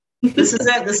This is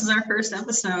it. This is our first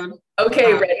episode.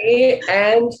 Okay, ready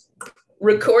and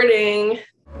recording.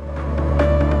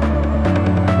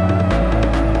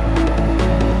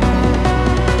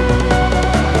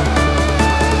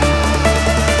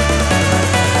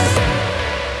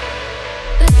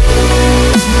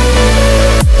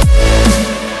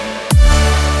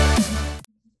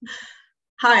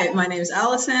 Hi, my name is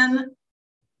Alison,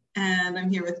 and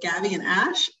I'm here with Gabby and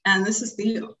Ash, and this is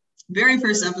the very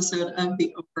first episode of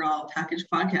the Overall Package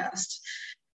podcast.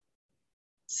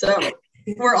 So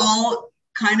we're all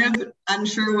kind of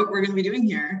unsure what we're going to be doing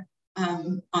here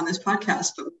on this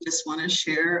podcast, but we just want to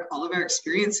share all of our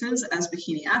experiences as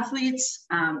bikini athletes,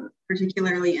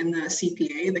 particularly in the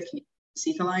CPA, the Canadian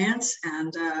Physique Alliance,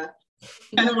 and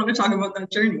kind of want to talk about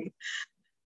that journey.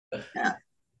 Yeah.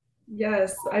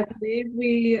 Yes, I believe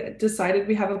we decided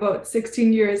we have about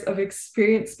 16 years of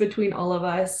experience between all of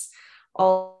us,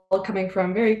 all coming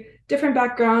from very different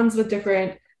backgrounds with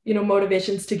different,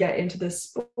 motivations to get into this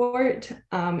sport.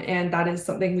 And that is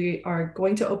something we are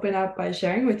going to open up by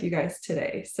sharing with you guys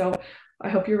today. So I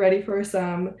hope you're ready for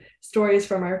some stories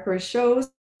from our first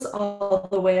shows all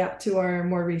the way up to our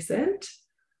more recent.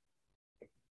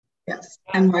 Yes,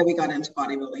 and why we got into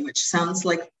bodybuilding, which sounds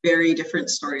like very different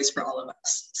stories for all of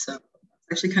us. So it's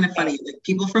actually kind of funny. Like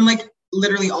people from like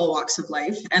literally all walks of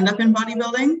life end up in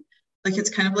bodybuilding. Like it's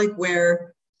kind of like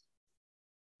where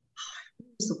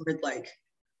the word like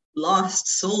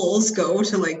lost souls go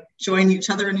to like join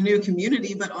each other in a new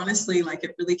community. But honestly, like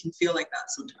it really can feel like that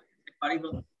sometimes. Like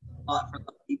bodybuilding is a lot for a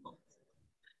lot of people.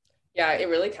 Yeah, it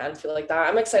really can feel like that.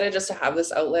 I'm excited just to have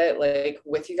this outlet like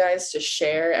with you guys to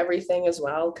share everything as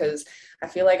well, because I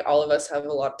feel like all of us have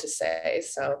a lot to say.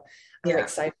 So I'm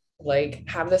excited to like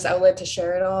have this outlet to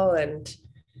share it all and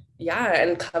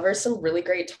cover some really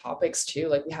great topics too.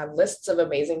 Like we have lists of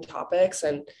amazing topics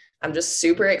and I'm just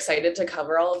super excited to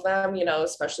cover all of them,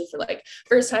 especially for like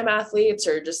first time athletes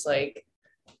or just like,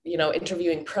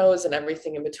 interviewing pros and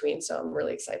everything in between. So I'm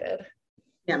really excited.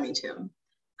 Yeah, me too.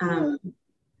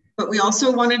 But we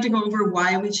also wanted to go over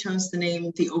why we chose the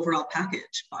name The Overall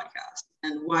Package podcast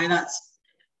and why that's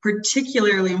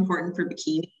particularly important for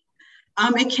bikini.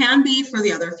 It can be for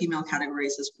the other female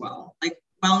categories as well. Like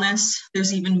wellness,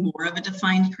 there's even more of a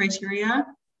defined criteria.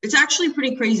 It's actually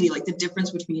pretty crazy, like the difference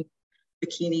between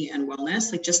bikini and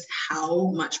wellness, like just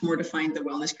how much more defined the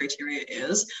wellness criteria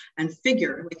is. And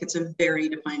figure, like it's a very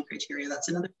defined criteria. That's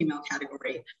another female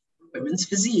category, women's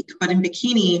physique. But in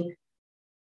bikini,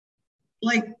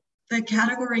 like the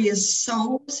category is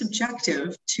so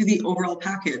subjective to the overall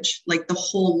package, like the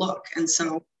whole look. And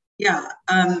so,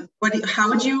 how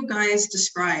would you guys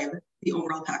describe the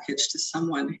overall package to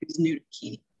someone who's new to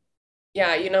bikini?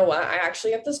 Yeah, you know what? I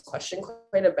actually get this question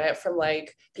quite a bit from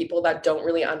like people that don't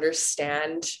really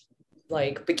understand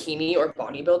like bikini or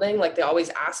bodybuilding. Like they always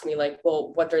ask me like,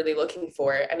 well, what are they looking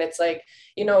for? And it's like,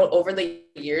 over the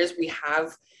years we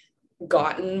have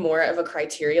gotten more of a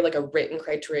criteria, like a written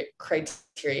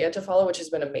criteria to follow, which has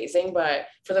been amazing. But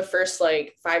for the first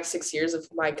like 5-6 years of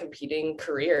my competing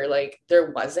career, like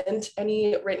there wasn't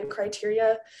any written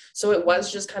criteria. So it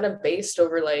was just kind of based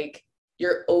over like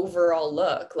your overall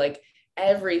look, like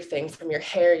everything from your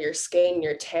hair, your skin,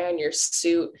 your tan, your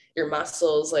suit, your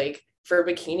muscles. Like for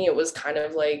bikini, it was kind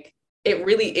of like, it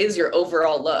really is your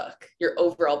overall look, your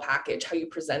overall package, how you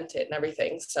present it and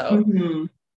everything. So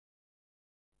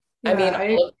I mean,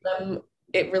 all of them,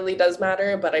 it really does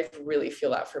matter, but I really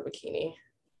feel that for bikini.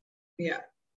 Yeah.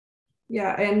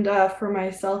 Yeah. And for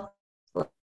myself,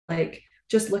 like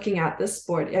just looking at this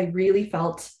sport, I really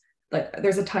felt like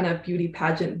there's a ton of beauty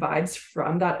pageant vibes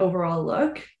from that overall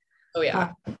look. Oh,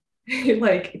 yeah.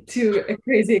 Like to a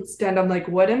crazy extent, I'm like,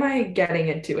 what am I getting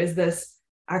into? Is this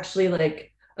actually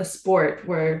like a sport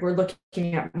where we're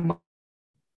looking at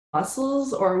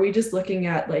muscles, or are we just looking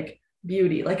at like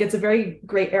beauty? Like it's a very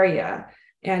great area.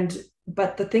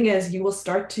 But the thing is, you will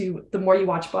start to, the more you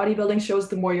watch bodybuilding shows,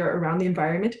 the more you're around the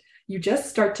environment, you just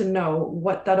start to know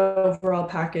what that overall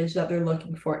package that they're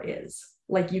looking for is.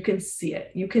 Like you can see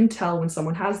it, you can tell when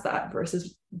someone has that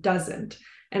versus doesn't.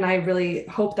 And I really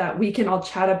hope that we can all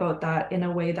chat about that in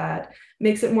a way that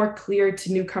makes it more clear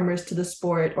to newcomers to the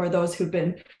sport or those who've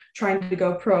been trying to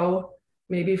go pro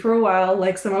maybe for a while,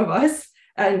 like some of us,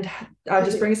 and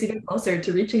just bring us even closer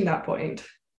to reaching that point.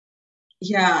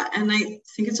 Yeah, and I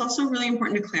think it's also really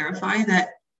important to clarify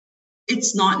that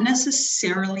it's not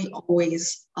necessarily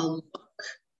always a look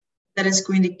that is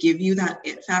going to give you that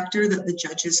it factor that the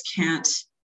judges can't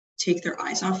take their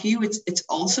eyes off you. It's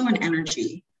also an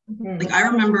energy. Like I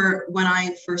remember when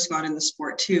I first got in the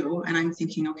sport too, and I'm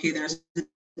thinking, okay, there's a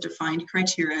defined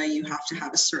criteria. You have to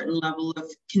have a certain level of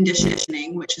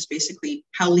conditioning, which is basically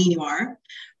how lean you are,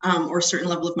 or a certain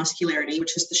level of muscularity,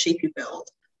 which is the shape you build.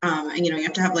 And, you know, you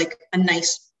have to have like a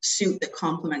nice suit that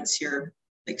complements your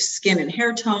like skin and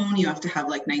hair tone. You have to have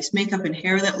like nice makeup and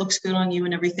hair that looks good on you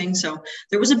and everything. So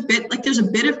there's a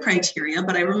bit of criteria,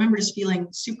 but I remember just feeling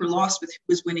super lost with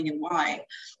who was winning and why.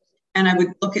 And I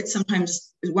would look at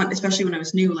sometimes, especially when I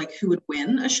was new, like who would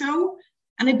win a show.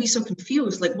 And I'd be so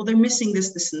confused, like, well, they're missing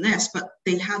this, this, and this, but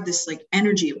they had this like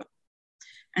energy about it.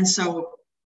 And so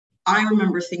I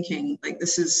remember thinking, like,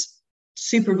 this is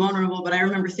super vulnerable, but I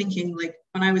remember thinking, like,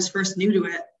 when I was first new to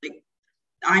it, like,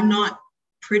 I'm not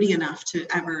pretty enough to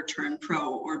ever turn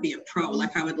pro or be a pro.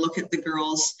 Like, I would look at the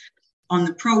girls on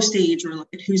the pro stage or look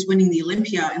at who's winning the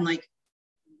Olympia, and like,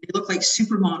 they look like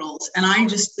supermodels. And I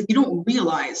just, like, you don't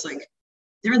realize, like,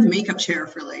 they're in the makeup chair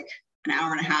for like an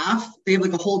hour and a half. They have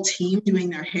like a whole team doing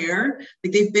their hair.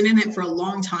 Like, they've been in it for a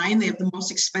long time. They have the most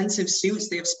expensive suits.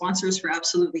 They have sponsors for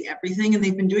absolutely everything. And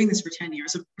they've been doing this for 10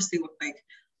 years. Of course they look like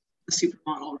a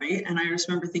supermodel, right? And I just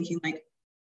remember thinking, like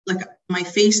my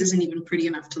face isn't even pretty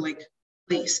enough to like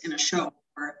place in a show,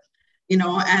 or, you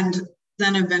know. And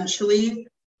then eventually,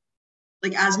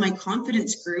 like, as my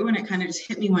confidence grew, and it kind of just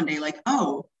hit me one day, like,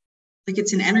 oh, like,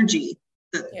 it's an energy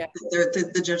that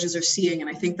the judges are seeing. And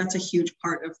I think that's a huge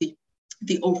part of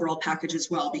the overall package as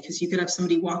well, because you could have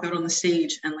somebody walk out on the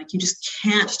stage and like, you just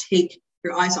can't take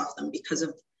your eyes off them because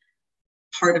of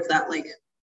part of that like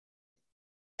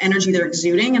energy they're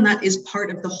exuding. And that is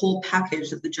part of the whole package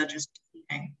that the judges are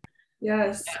seeing.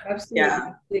 Yes, absolutely.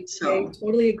 Yeah. I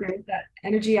totally agree with that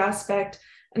energy aspect.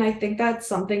 And I think that's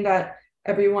something that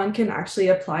everyone can actually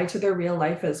apply to their real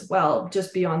life as well,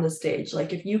 just beyond the stage.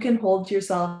 Like, if you can hold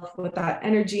yourself with that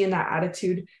energy and that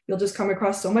attitude, you'll just come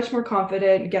across so much more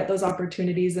confident, get those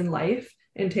opportunities in life,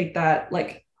 and take that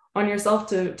like on yourself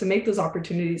to make those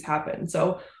opportunities happen.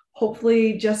 So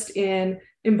hopefully, just in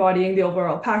embodying the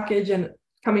overall package and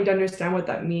coming to understand what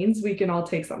that means, we can all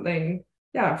take something,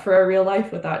 for our real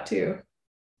life with that too.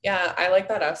 Yeah, I like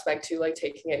that aspect too, like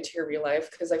taking it into your real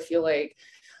life, because I feel like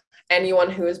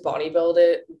anyone who has bodybuild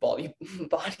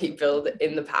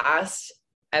in the past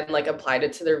and like applied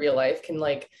it to their real life can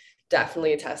like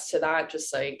definitely attest to that.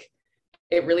 Just like,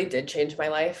 it really did change my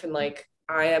life, and like,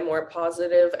 I am more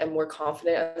positive and more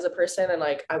confident as a person, and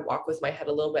like, I walk with my head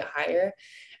a little bit higher.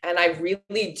 And I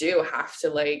really do have to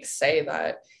like say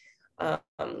that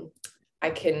I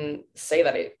can say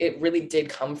that it really did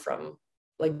come from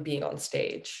like being on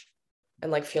stage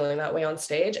and like feeling that way on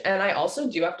stage. And I also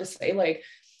do have to say, like,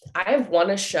 I have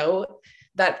won a show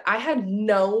that I had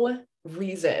no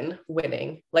reason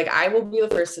winning. Like, I will be the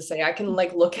first to say, I can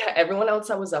like look at everyone else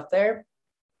that was up there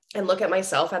and look at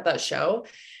myself at that show,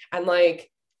 and like,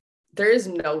 there is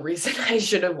no reason I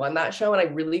should have won that show. And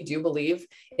I really do believe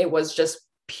it was just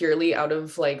purely out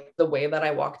of like the way that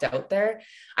I walked out there.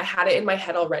 I had it in my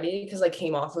head already because I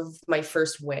came off of my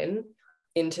first win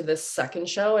into this second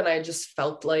show, and I just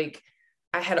felt like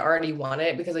I had already won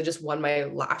it because I just won my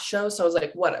last show. So I was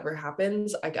like, whatever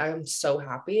happens, I'm so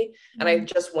happy. And I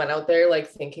just went out there like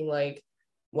thinking like,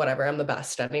 whatever, I'm the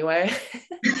best anyway.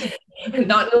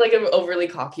 Not in like an overly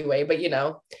cocky way, but you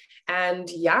know. And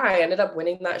yeah, I ended up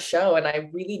winning that show, and I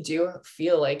really do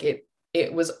feel like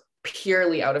it was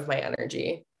purely out of my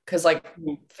energy, because like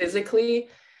physically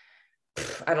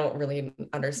I don't really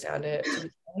understand it.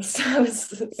 I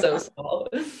was so small.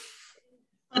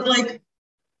 But like,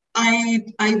 I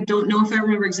don't know if I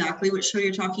remember exactly what show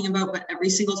you're talking about, but every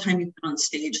single time you put on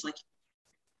stage, like,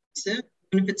 even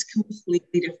if it's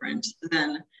completely different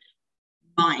than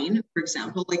mine, for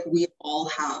example, like, we all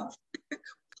have like a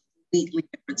completely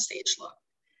different stage look.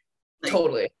 Like,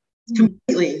 Totally.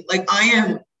 Completely. Like, I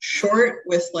am short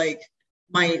with like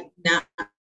my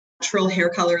natural hair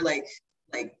color, like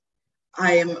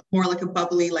I am more like a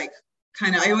bubbly, like,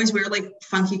 kind of, I always wear like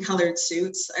funky colored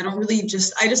suits.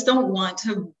 I just don't want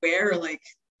to wear like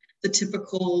the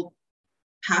typical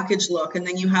package look. And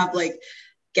then you have like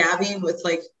Gabby with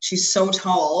like, she's so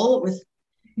tall with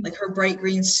like her bright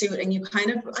green suit, and you kind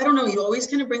of, I don't know, you always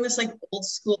kind of bring this like old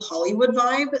school Hollywood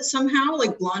vibe somehow,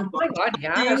 like blonde. Oh my God,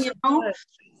 yeah. Thing, you know?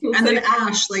 And then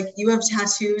Ash, like, you have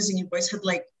tattoos and you boys had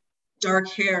like dark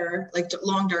hair, like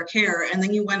long dark hair, and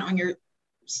then you went on your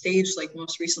stage like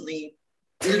most recently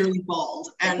literally bald.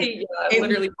 And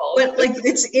literally bald. But like,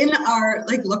 it's in our,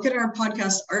 like, look at our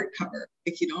podcast art cover,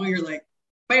 like, you know, you're like,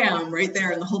 bam, right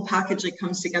there, and the whole package like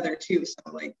comes together too.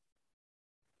 So like,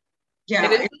 yeah,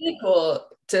 it is really cool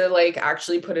to like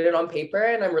actually put it on paper,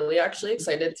 and I'm really actually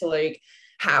excited to like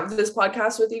have this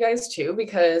podcast with you guys too,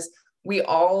 because we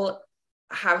all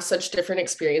have such different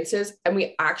experiences, and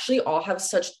we actually all have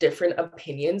such different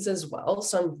opinions as well.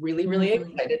 So I'm really, really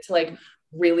excited to like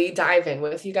really dive in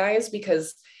with you guys,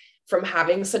 because from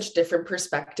having such different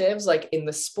perspectives, like in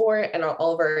the sport and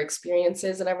all of our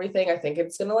experiences and everything, I think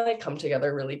it's gonna like come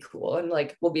together really cool, and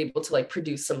like we'll be able to like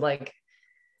produce some like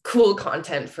cool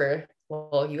content for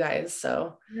you guys.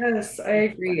 So yes, I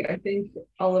agree. I think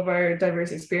all of our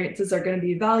diverse experiences are going to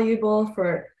be valuable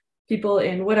for people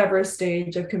in whatever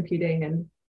stage of competing and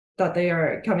that they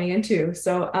are coming into.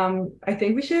 So I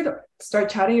think we should start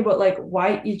chatting about like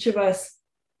why each of us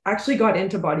actually got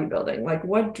into bodybuilding. Like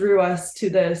what drew us to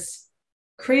this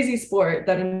crazy sport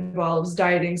that involves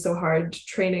dieting so hard,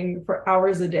 training for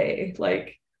hours a day.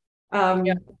 Like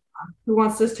who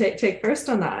wants to take first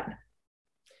on that?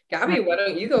 Gabby, why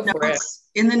don't you go for it?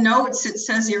 In the notes, it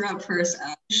says you're up first,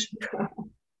 Ash.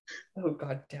 Oh,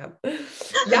 God damn.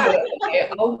 Yeah,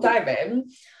 okay, I'll dive in.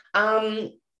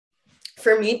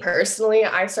 For me personally,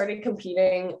 I started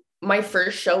competing. My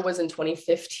first show was in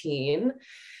 2015.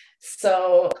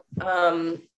 So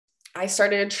I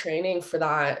started training for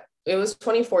that. It was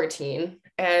 2014.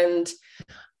 And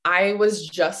I was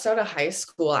just out of high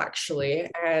school,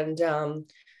 actually. And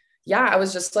yeah, I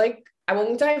was just like, I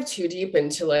won't dive too deep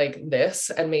into like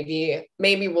this, and maybe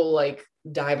we'll like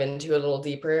dive into it a little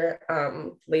deeper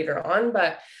later on.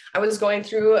 But I was going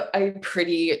through a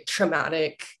pretty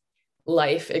traumatic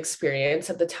life experience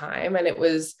at the time, and it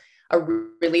was a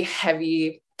really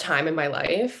heavy time in my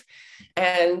life,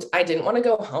 and I didn't want to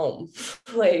go home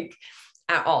like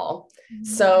at all.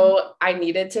 So I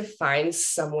needed to find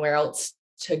somewhere else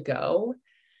to go,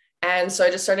 and so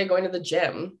I just started going to the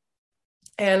gym.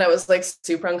 And I was like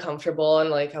super uncomfortable.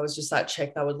 And like, I was just that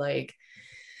chick that would like,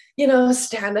 you know,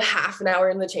 stand a half an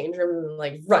hour in the change room and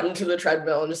like run to the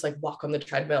treadmill and just like walk on the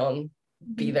treadmill and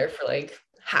be there for like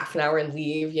half an hour and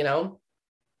leave, you know?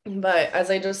 But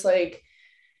as I just like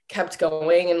kept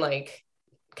going and like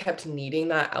kept needing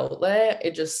that outlet,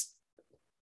 it just,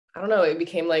 I don't know, it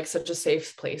became like such a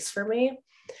safe place for me.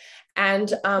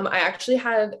 And I actually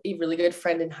had a really good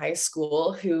friend in high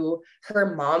school who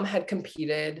her mom had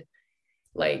competed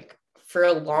like for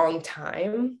a long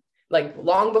time, like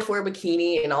long before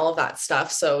bikini and all of that stuff.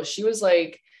 So she was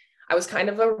like, I was kind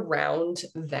of around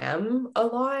them a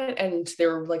lot, and they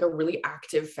were like a really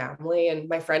active family. And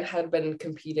my friend had been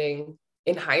competing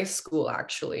in high school,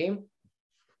 actually.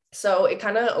 So it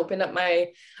kind of opened up my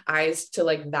eyes to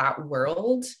like that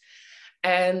world.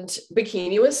 And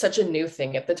bikini was such a new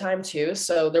thing at the time too.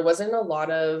 So there wasn't a lot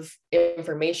of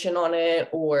information on it,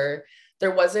 or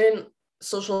there wasn't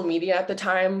social media at the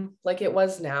time like it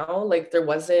was now. Like there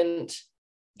wasn't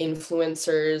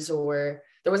influencers, or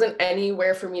there wasn't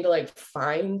anywhere for me to like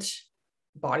find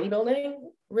bodybuilding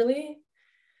really,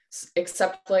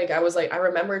 except like I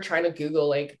remember trying to Google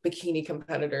like bikini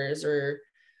competitors or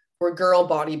girl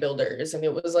bodybuilders, and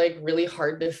it was like really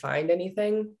hard to find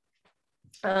anything.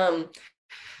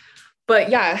 But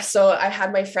yeah, so I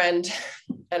had my friend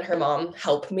and her mom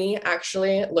help me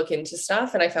actually look into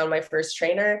stuff, and I found my first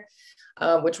trainer,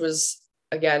 which was,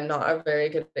 again, not a very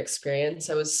good experience.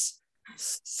 I was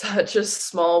such a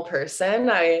small person.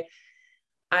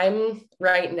 I'm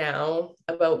right now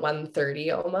about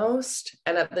 130 almost.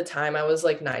 And at the time I was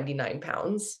like 99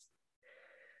 pounds.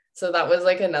 So that was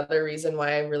like another reason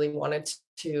why I really wanted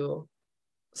to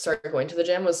start going to the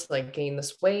gym, was like gain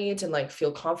this weight and like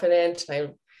feel confident. And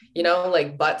I, you know,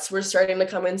 like butts were starting to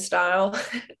come in style.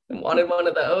 I wanted one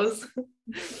of those.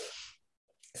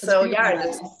 So yeah, I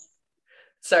just,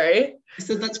 sorry. I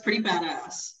said that's pretty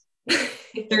badass.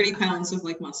 30 pounds of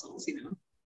like muscles, you know?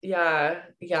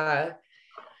 Yeah.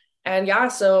 And yeah,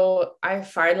 so I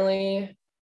finally,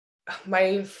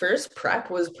 my first prep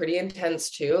was pretty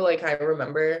intense too. Like I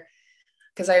remember,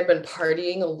 because I had been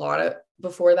partying a lot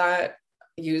before that,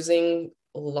 using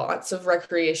lots of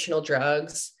recreational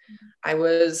drugs. I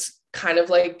was kind of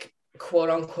like, quote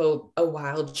unquote, a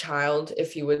wild child,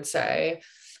 if you would say.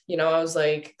 You know, I was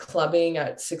like clubbing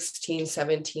at 16,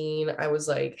 17. I was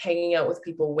like hanging out with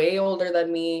people way older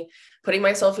than me, putting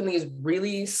myself in these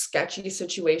really sketchy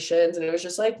situations. And it was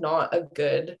just like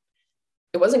it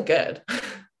wasn't good.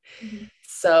 Mm-hmm.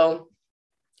 So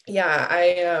yeah,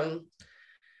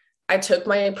 I took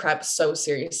my prep so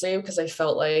seriously, because I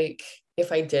felt like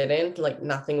if I didn't, like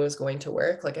nothing was going to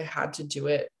work. Like I had to do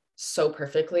it so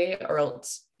perfectly, or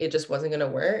else it just wasn't going to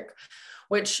work.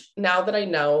 Which now that I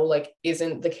know, like,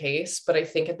 isn't the case. But I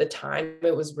think at the time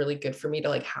it was really good for me to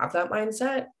like have that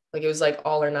mindset. Like it was like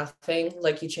all or nothing.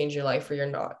 Like you change your life or you're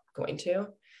not going to.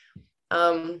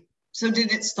 So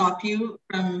did it stop you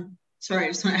from, sorry, I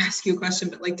just want to ask you a question,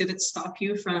 but like, did it stop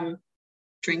you from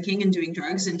drinking and doing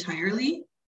drugs entirely?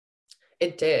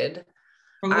 it did.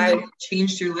 Probably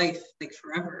changed your life like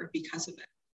forever because of it.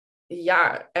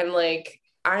 Yeah. And like,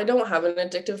 I don't have an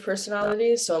addictive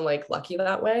personality, so I'm like lucky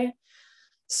that way.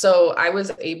 So I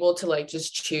was able to like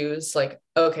just choose like,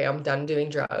 okay, I'm done doing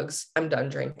drugs. I'm done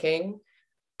drinking.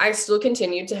 I still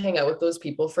continued to hang out with those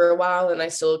people for a while, and I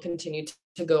still continued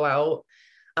to go out.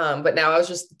 But now I was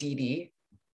just DD.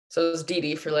 So it was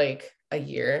DD for like a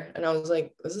year, and I was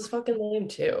like, this is fucking lame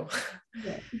too.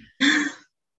 Yeah.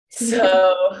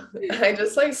 So I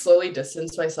just like slowly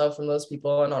distanced myself from those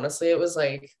people. And honestly, it was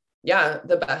like, yeah,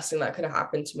 the best thing that could have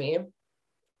happened to me.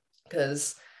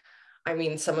 Because I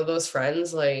mean, some of those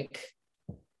friends, like,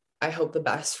 I hope the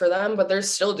best for them, but they're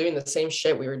still doing the same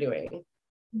shit we were doing.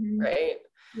 Right.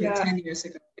 Like 10 years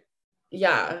ago.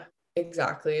 Yeah,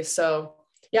 exactly. So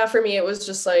yeah, for me, it was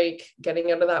just like getting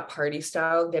out of that party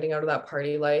style, getting out of that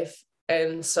party life.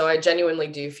 And so I genuinely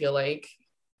do feel like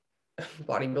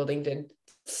bodybuilding did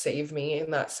save me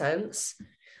in that sense.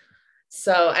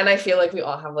 So, and I feel like we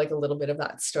all have like a little bit of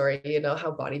that story, you know,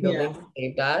 how bodybuilding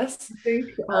saved us. I think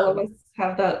all of us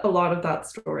have a lot of that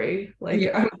story. Like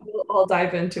I'll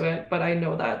dive into it, but I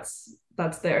know that's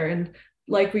there. And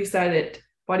like we said,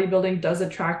 bodybuilding does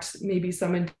attract maybe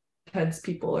some intense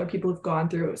people or people who've gone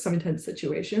through some intense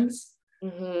situations.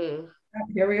 Mm-hmm.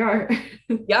 Here we are.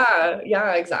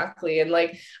 yeah, exactly. And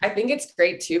like I think it's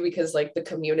great too, because like the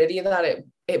community that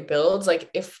it builds, like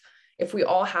if we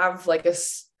all have like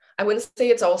I wouldn't say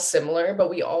it's all similar,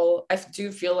 but I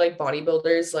do feel like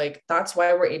bodybuilders, like that's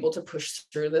why we're able to push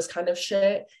through this kind of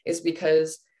shit, is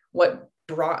because what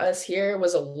brought us here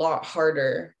was a lot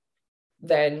harder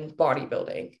than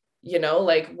bodybuilding. You know,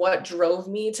 like what drove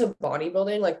me to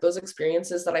bodybuilding, like those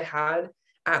experiences that I had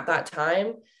at that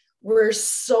time were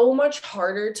so much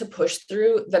harder to push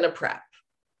through than a prep.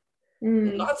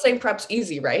 Not saying prep's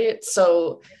easy, right?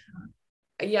 So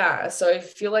yeah, so I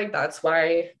feel like that's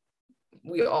why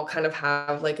we all kind of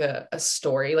have like a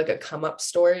story, like a come up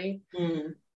story,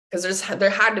 because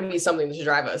there had to be something to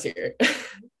drive us here.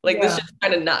 Like this shit's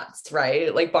kind of nuts,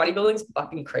 right? Like bodybuilding's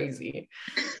fucking crazy.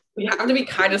 We have to be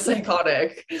kind of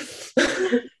psychotic. I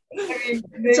mean,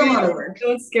 it's a lot of work.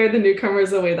 Don't scare the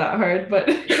newcomers away that hard, but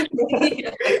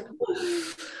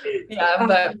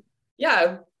but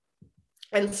yeah.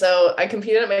 And so I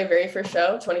competed at my very first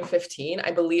show, 2015.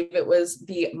 I believe it was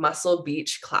the Muscle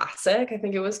Beach Classic, I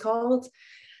think it was called,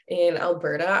 in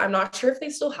Alberta. I'm not sure if they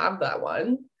still have that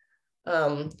one,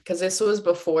 because this was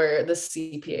before the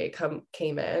CPA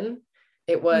came in.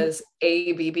 It was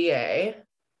ABBA,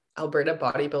 Alberta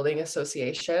Bodybuilding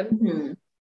Association.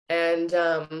 And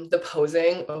the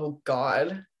posing, oh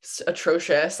God,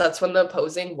 atrocious. That's when the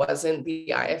posing wasn't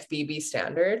the IFBB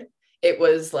standard. It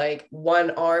was like one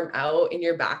arm out in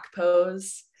your back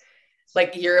pose,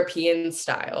 like European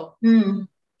style.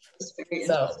 It's very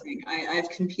interesting. I've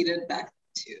competed back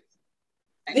too.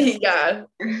 Yeah.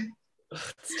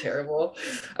 It's terrible.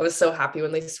 I was so happy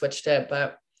when they switched it,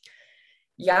 but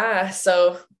yeah,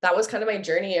 so that was kind of my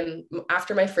journey. And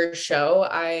after my first show,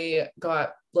 I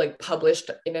got like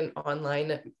published in an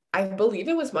online, I believe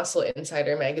it was Muscle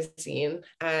Insider magazine.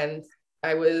 And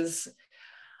I was,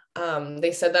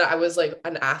 they said that I was like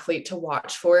an athlete to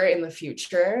watch for in the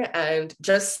future. And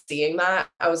just seeing that,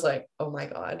 I was like, oh my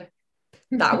God,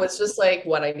 that was just like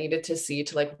what I needed to see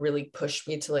to like really push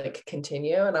me to like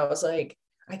continue. And I was like,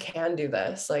 I can do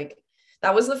this. Like,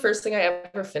 that was the first thing I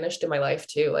ever finished in my life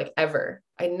too, like ever.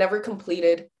 I never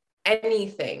completed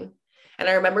anything. And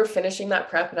I remember finishing that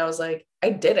prep and I was like, I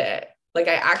did it. Like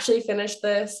I actually finished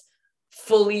this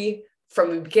fully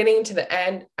from the beginning to the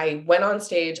end. I went on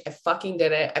stage, I fucking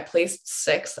did it. I placed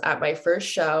 6th at my first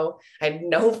show. I had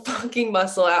no fucking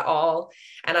muscle at all.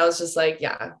 And I was just like,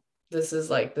 yeah, this is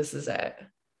it.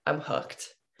 I'm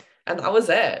hooked. And that was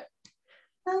it.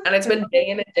 And it's been day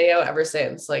in and day out ever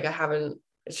since. Like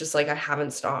it's just like I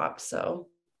haven't stopped. So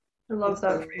I love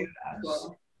that for you, Ash.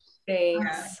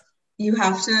 Thanks. Yeah. You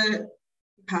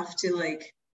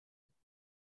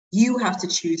have to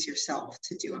choose yourself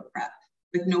to do a prep.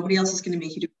 Like nobody else is going to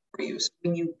make you do it for you. So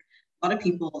a lot of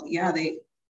people,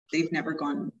 they've never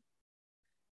gone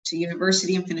to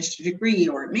university and finished a degree,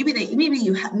 or maybe they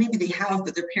have,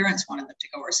 but their parents wanted them to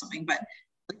go or something. But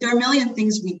like, there are a million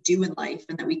things we do in life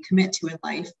and that we commit to in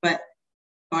life, but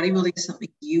bodybuilding is something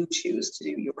you choose to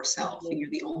do yourself, and you're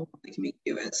the only one that can make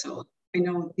you do it. So I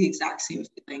know the exact same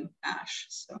feeling, Ash.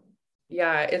 So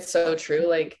yeah, it's so true.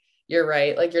 Like you're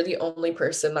right. Like you're the only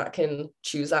person that can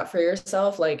choose that for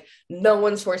yourself. Like no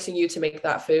one's forcing you to make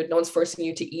that food. No one's forcing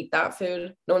you to eat that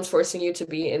food. No one's forcing you to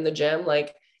be in the gym.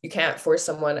 Like you can't force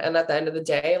someone. And at the end of the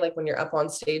day, like when you're up on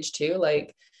stage too,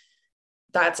 like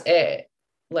that's it.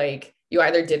 Like you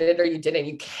either did it or you didn't.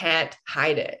 You can't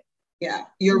hide it. Yeah,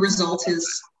 your result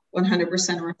is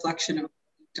 100% a reflection of what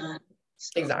you've done.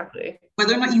 So Exactly.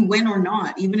 whether or not you win or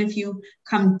not, even if you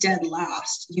come dead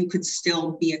last, you could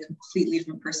still be a completely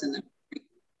different person than you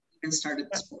even started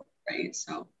the sport, right?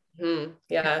 So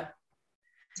yeah.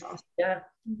 That's awesome. Yeah.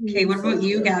 Okay, what about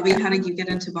you, Gabby? How did you get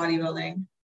into bodybuilding?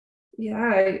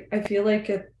 Yeah, I feel like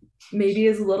it maybe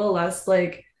is a little less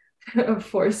like a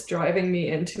force driving me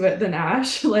into it than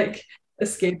Ash, like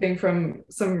escaping from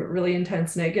some really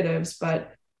intense negatives.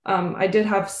 But I did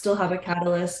still have a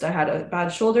catalyst. I had a bad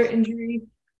shoulder injury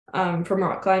from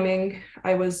rock climbing.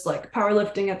 I was like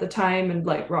powerlifting at the time and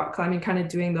like rock climbing, kind of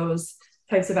doing those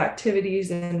types of activities.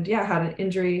 And yeah, had an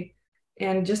injury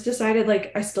and just decided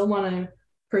like I still want to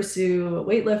pursue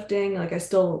weightlifting. Like I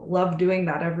still love doing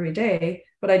that every day,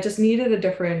 but I just needed a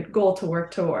different goal to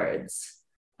work towards.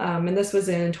 And this was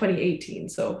in 2018,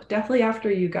 so definitely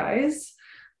after you guys.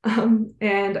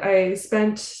 And I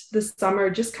spent the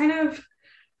summer just kind of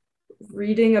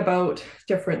reading about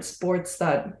different sports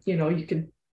that, you know, you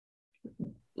could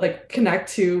like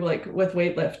connect to like with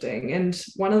weightlifting. And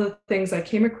one of the things I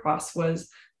came across was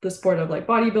the sport of like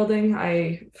bodybuilding.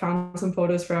 I found some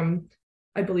photos from,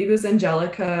 I believe it was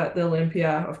Angelica at the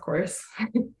Olympia, of course.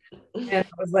 And I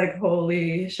was like,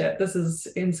 holy shit, this is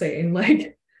insane.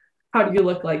 Like, how do you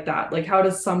look like that? Like, how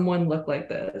does someone look like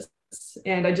this?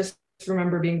 And I just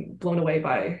remember being blown away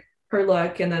by her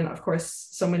look. And then, of course,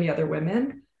 so many other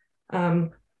women.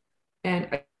 And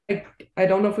I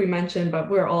don't know if we mentioned, but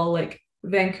we're all like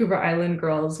Vancouver Island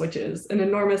girls, which is an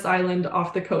enormous island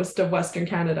off the coast of Western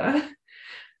Canada.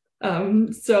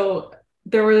 So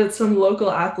there were some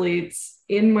local athletes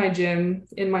in my gym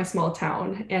in my small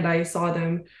town, and I saw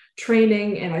them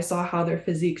training and I saw how their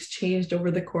physiques changed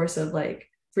over the course of like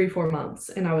 3-4 months.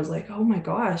 And I was like, oh my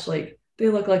gosh, like they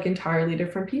look like entirely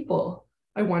different people.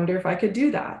 I wonder if I could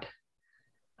do that.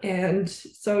 And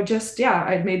so just, yeah,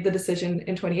 I made the decision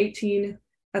in 2018.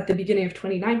 At the beginning of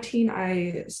 2019,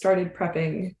 I started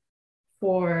prepping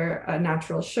for a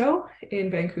natural show in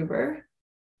Vancouver.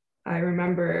 I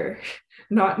remember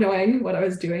not knowing what I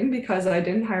was doing because I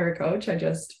didn't hire a coach. I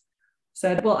just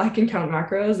said, well, I can count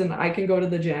macros and I can go to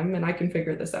the gym and I can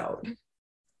figure this out.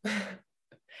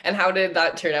 And how did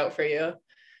that turn out for you?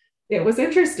 It was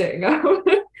interesting.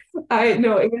 I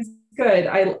know it was good.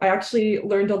 I actually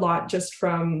learned a lot just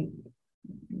from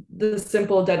the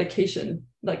simple dedication,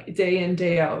 like day in,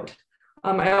 day out.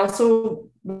 I also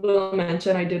will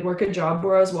mention I did work a job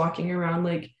where I was walking around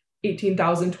like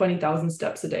 18,000, 20,000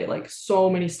 steps a day, like so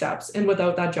many steps. And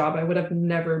without that job, I would have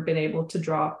never been able to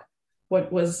drop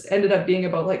what was ended up being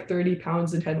about like 30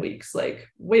 pounds in 10 weeks, like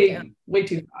way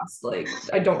too fast. Like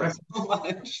I don't recommend so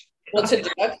much. Well,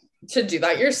 to do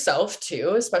that yourself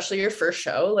too, especially your first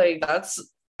show, like that's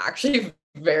actually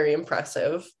very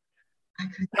impressive.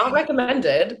 Not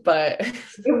recommended, but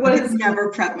it was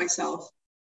never prep myself.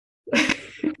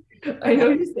 I know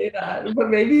you say that, but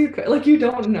maybe you could, like, you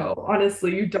don't know.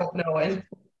 Honestly, you don't know.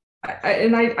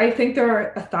 And I think there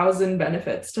are 1,000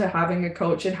 benefits to having a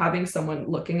coach and having someone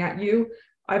looking at you.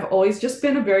 I've always just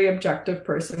been a very objective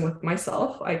person with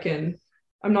myself.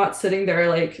 I'm not sitting there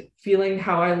like feeling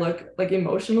how I look like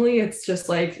emotionally. It's just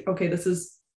like, okay, this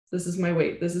is my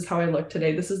weight. This is how I look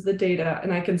today. This is the data,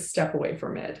 and I can step away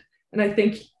from it. And I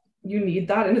think you need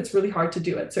that, and it's really hard to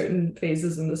do at certain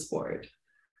phases in the sport.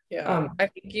 Yeah, I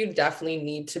think you definitely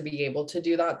need to be able to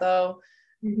do that though,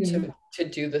 to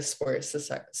do the sport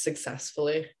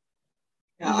successfully.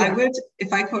 Yeah, I would,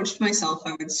 if I coached myself,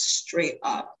 I would straight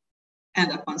up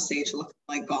end up on stage looking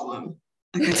like Gollum.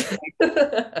 Like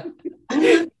I'm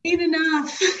not paid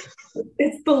enough.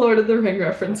 It's the Lord of the Ring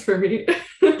reference for me.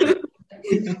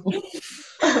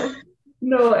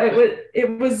 No,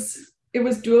 it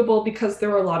was doable because there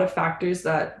were a lot of factors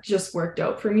that just worked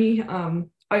out for me.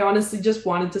 I honestly just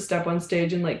wanted to step on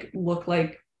stage and like look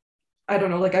like, I don't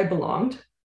know, like I belonged.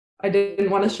 I didn't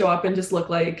want to show up and just look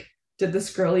like, did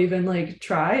this girl even like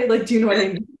try? Like, do you know what I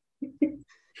mean?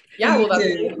 Yeah, well, that's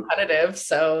really competitive.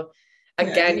 So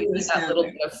again, you need that little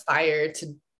bit of fire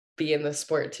to be in the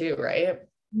sport too, right?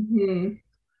 Mm-hmm.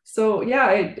 So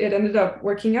yeah, it ended up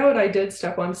working out. I did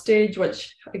step on stage,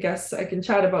 which I guess I can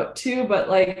chat about too, but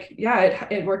like, yeah,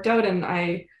 it worked out and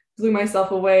I blew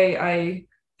myself away. I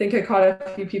think I caught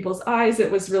a few people's eyes.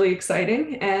 It was really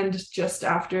exciting. And just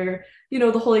after, you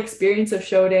know, the whole experience of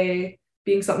show day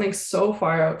being something so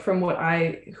far out from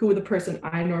who the person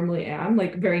I normally am,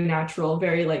 like very natural,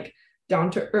 very like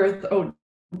down to earth,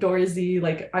 outdoorsy.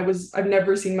 Like I've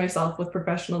never seen myself with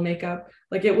professional makeup.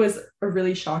 Like it was a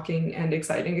really shocking and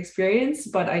exciting experience,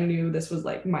 but I knew this was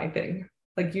like my thing.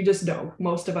 Like you just know,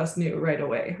 most of us knew right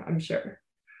away, I'm sure.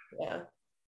 Yeah.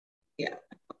 Yeah.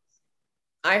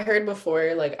 I heard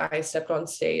before, like I stepped on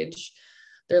stage,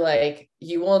 they're like,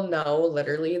 you will know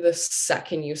literally the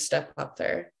second you step up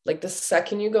there. Like the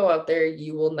second you go out there,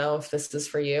 you will know if this is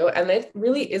for you. And it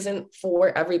really isn't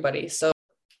for everybody. So,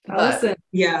 Alison,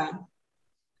 yeah.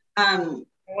 I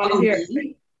want to hear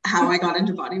how I got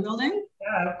into bodybuilding.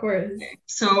 Yeah, of course. Okay.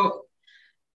 So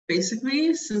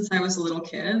basically, since I was a little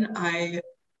kid, I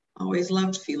always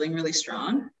loved feeling really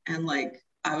strong, and like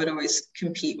I would always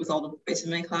compete with all the boys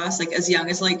in my class, like as young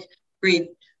as like grade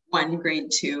 1,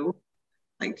 grade 2.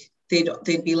 Like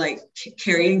they'd be like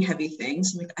carrying heavy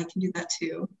things. I'm like, I can do that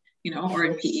too, you know. Or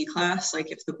in PE class,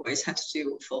 like if the boys had to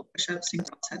do full push-ups and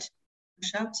girls had to do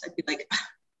push-ups, I'd be like,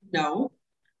 no.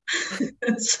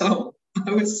 So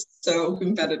I was so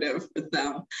competitive with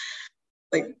them,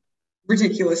 like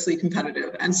ridiculously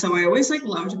competitive. And so I always like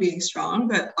loved being strong,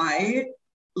 but I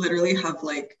literally have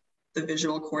like the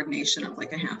visual coordination of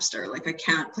like a hamster. Like I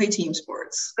can't play team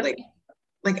sports.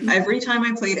 Like every time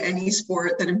I played any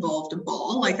sport that involved a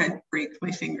ball, like I'd break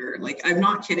my finger. Like I'm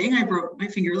not kidding. I broke my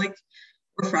finger like,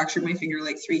 or fractured my finger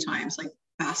like 3 times, like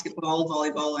basketball,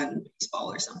 volleyball, and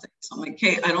baseball or something. So I'm like,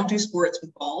 okay, I don't do sports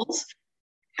with balls.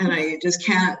 And I just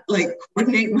can't like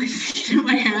coordinate my feet and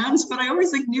my hands, but I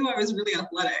always like knew I was really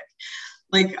athletic.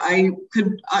 Like I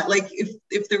could, like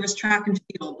if there was track and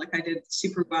field, like I did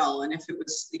super well. And if it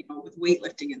was, you know, with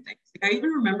weightlifting and things, like I even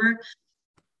remember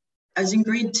I was in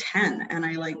grade 10 and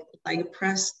I leg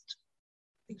pressed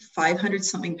like 500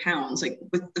 something pounds, like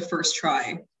with the first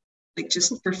try, like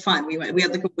just for fun. We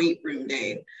had like a weight room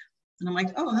day, and I'm like,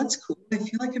 oh, that's cool. I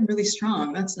feel like I'm really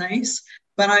strong. That's nice.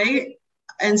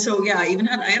 And so, yeah, I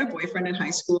had a boyfriend in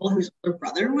high school whose older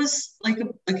brother was like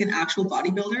an actual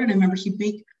bodybuilder. And I remember he'd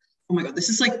make, oh my God, this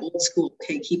is like old school.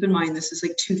 Okay. Keep in mind, this is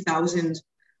like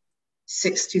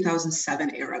 2006,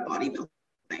 2007 era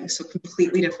bodybuilding. So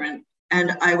completely different.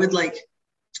 And I would like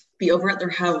be over at their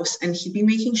house and he'd be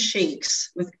making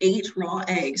shakes with 8 raw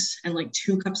eggs and like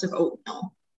 2 cups of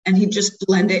oatmeal. And he'd just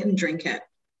blend it and drink it.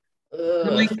 And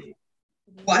I'm like,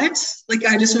 what? Like,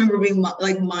 I just remember being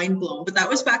like mind blown. But that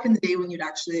was back in the day when you'd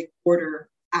actually like, order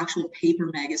actual paper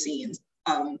magazines,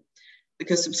 like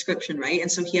a subscription, right?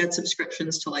 And so he had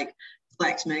subscriptions to like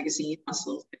Flex magazine,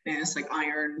 Muscle Fitness, like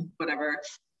Iron, whatever.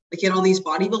 Like he had all these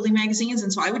bodybuilding magazines,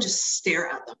 and so I would just stare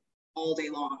at them all day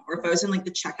long. Or if I was in like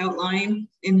the checkout line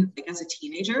in like as a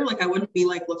teenager, like I wouldn't be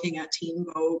like looking at Teen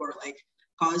Vogue or like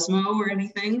Cosmo or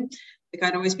anything. Like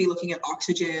I'd always be looking at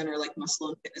Oxygen or like Muscle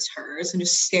and Fitness Hers and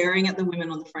just staring at the women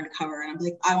on the front cover. And I'm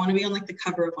like, I want to be on like the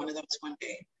cover of one of those one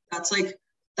day.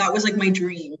 That was like my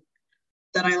dream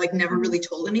that I like never really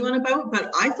told anyone about. But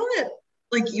I thought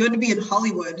like you had to be in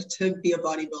Hollywood to be a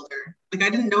bodybuilder. Like I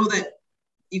didn't know that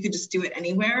you could just do it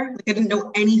anywhere. Like I didn't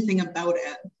know anything about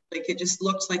it. Like it just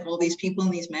looked like all these people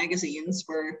in these magazines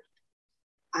were,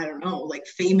 I don't know, like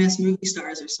famous movie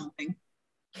stars or something.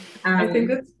 I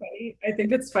think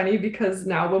it's funny because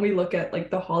now when we look at like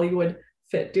the Hollywood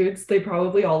fit dudes, they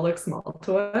probably all look small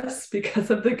to us because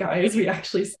of the guys we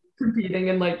actually see competing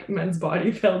in like men's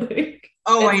bodybuilding.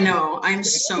 Oh, I know. I'm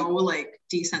so like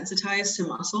desensitized to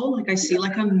muscle. Like I see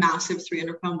like a massive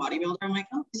 300-pound bodybuilder. I'm like,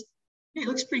 oh, he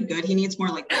looks pretty good. He needs more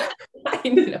like that. I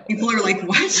know. People are like,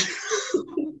 what?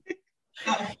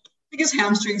 Because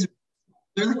hamstrings,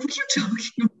 they're like, what are you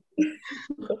talking about?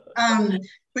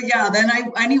 But yeah, then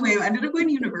I ended up going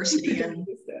to university and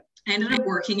I ended up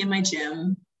working in my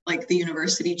gym, like the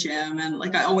university gym, and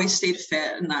like I always stayed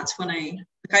fit. And that's when I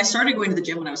started going to the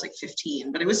gym when I was like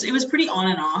 15, but it was pretty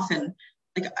on and off. And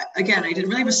like again, I didn't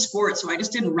really have a sport, so I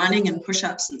just did running and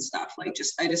push-ups and stuff. Like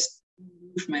I just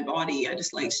moved my body. I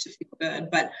just liked to feel good.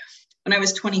 But when I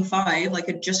was 25, like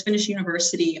I just finished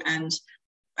university and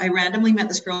I randomly met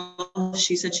this girl.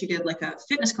 She said she did like a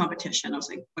fitness competition. I was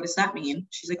like, what does that mean?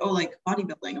 She's like, oh, like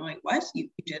bodybuilding. I'm like, what? You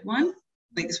did one?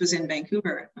 Like this was in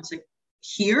Vancouver. I was like,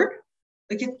 here?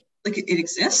 Like it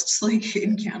exists like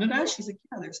in Canada? She's like,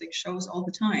 yeah, there's like shows all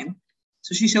the time.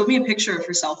 So she showed me a picture of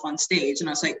herself on stage and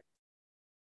I was like,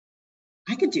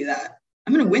 I could do that.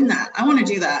 I'm going to win that. I want to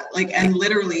do that. Like, and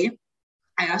literally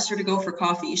I asked her to go for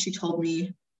coffee. She told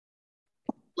me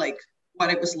like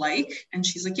what it was like. And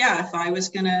she's like, yeah, if I was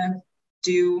going to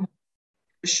do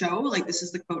a show, like this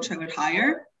is the coach I would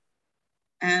hire.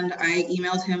 And I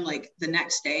emailed him like the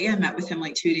next day. I met with him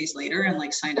like 2 days later and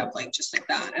like signed up like just like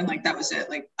that. And like that was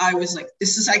it. Like I was like,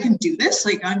 I can do this.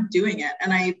 Like I'm doing it.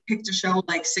 And I picked a show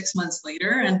like 6 months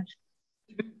later. And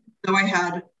even though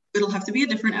it'll have to be a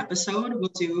different episode. We'll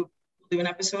do an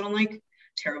episode on like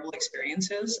terrible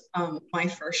experiences. My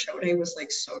first show day was like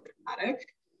so dramatic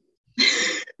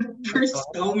for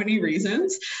so many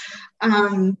reasons.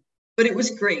 But it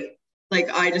was great. like,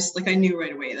 I knew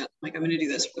right away that like, I'm going to do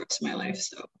this for the rest of my life.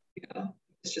 So yeah,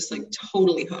 it's just like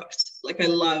totally hooked. Like I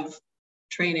love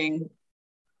training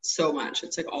so much.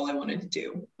 It's like all I wanted to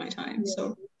do my time.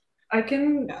 So I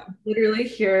can literally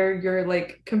hear your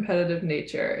like competitive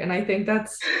nature. And I think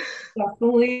that's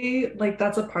definitely like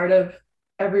that's a part of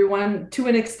everyone to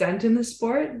an extent in the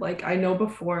sport. Like I know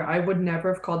before I would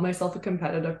never have called myself a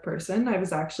competitive person. I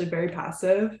was actually very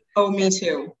passive. Oh, me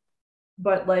too.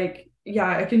 But like,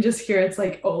 yeah, I can just hear it's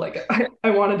like, oh, like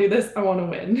I want to do this. I want to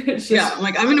win. It's just I'm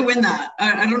like, I'm going to win that.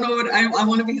 I don't know what I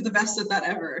want to be the best at that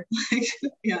ever. Like,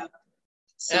 yeah.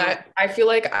 So I feel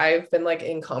like I've been like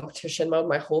in competition mode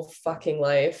my whole fucking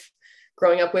life.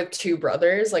 Growing up with two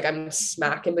brothers, like I'm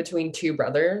smack in between two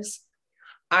brothers.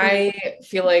 I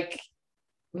feel like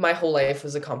my whole life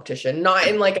was a competition, not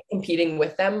in like competing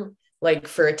with them, like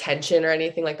for attention or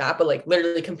anything like that, but like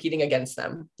literally competing against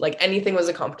them. Like anything was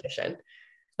a competition.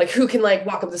 Like who can like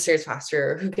walk up the stairs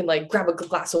faster, or who can like grab a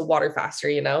glass of water faster,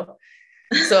 you know?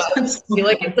 So I feel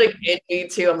like it's like in me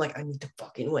too. I'm like, I need to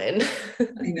fucking win.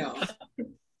 I know.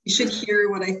 You should hear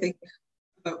what I think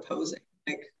about posing.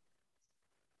 Like,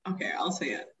 okay, I'll say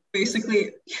it.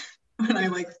 Basically, when I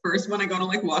go to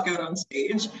like walk out on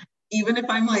stage, even if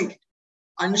I'm like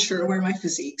unsure where my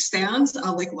physique stands,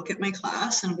 I'll like look at my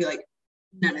class and I'll be like,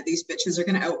 none of these bitches are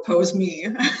gonna outpose me.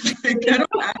 Like, I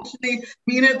don't actually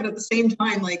mean it, but at the same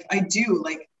time, like I do.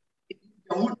 Like, if you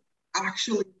don't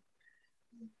actually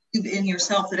believe in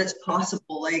yourself that it's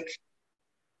possible, like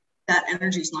that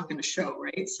energy is not going to show,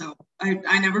 right? So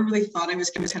I never really thought I was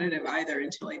competitive either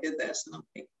until I did this, and I'm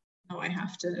like, no, I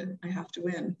have to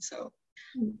win. So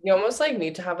you almost like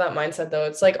need to have that mindset though.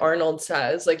 It's like Arnold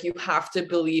says, like you have to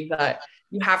believe that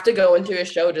you have to go into a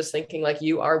show just thinking like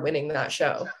you are winning that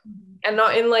show, and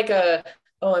not in like a,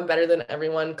 oh, I'm better than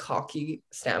everyone cocky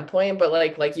standpoint, but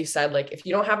like you said, like if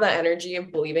you don't have that energy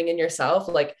of believing in yourself,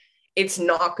 like it's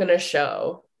not gonna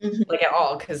show like at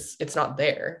all, because it's not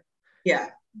there. Yeah,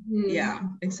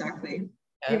 exactly.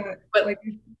 Yeah, but like,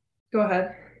 go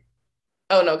ahead.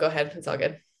 Oh no, go ahead, it's all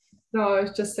good. No, I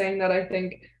was just saying that I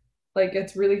think like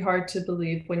it's really hard to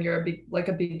believe when you're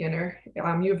a beginner. You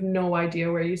have no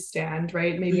idea where you stand,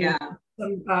 right? Maybe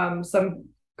some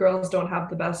girls don't have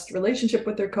the best relationship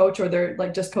with their coach, or they're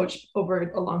like just coached over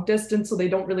a long distance, so they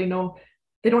don't really know,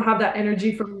 they don't have that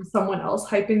energy from someone else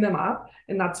hyping them up,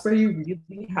 and that's where you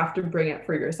really have to bring it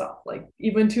for yourself. Like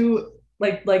even to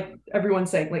like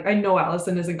everyone's saying, like I know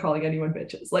Alison isn't calling anyone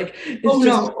bitches. Like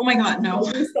oh my god, no.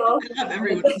 I love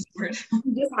everyone's word.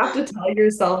 You just have to tell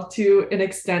yourself to an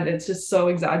extent. It's just so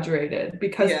exaggerated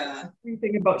because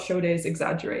everything about show day is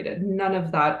exaggerated. None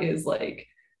of that is like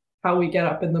how we get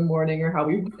up in the morning or how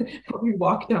we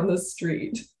walk down the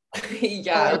street.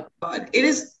 Oh god, it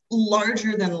is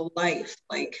larger than life.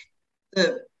 Like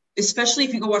especially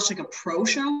if you go watch like a pro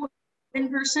show in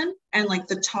person, and like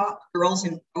the top girls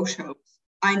in pro shows,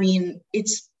 I mean,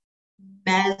 it's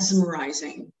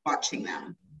mesmerizing watching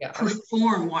them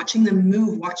perform, watching them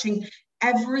move, watching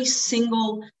every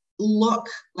single look,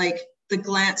 like the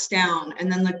glance down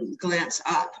and then the glance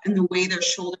up, and the way their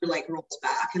shoulder like rolls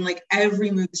back, and like every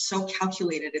move is so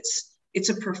calculated. It's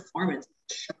a performance.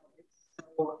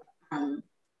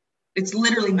 It's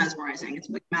literally mesmerizing. It's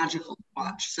like magical to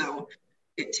watch. So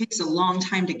it takes a long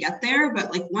time to get there,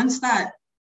 but like once that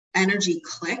energy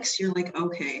clicks, you're like,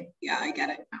 okay, yeah, I get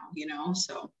it now, you know?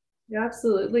 So yeah,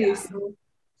 absolutely. Yeah.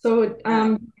 So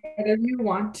if you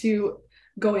want to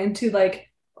go into like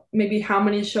maybe how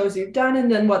many shows you've done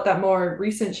and then what that more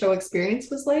recent show experience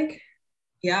was like.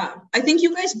 Yeah, I think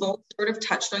you guys both sort of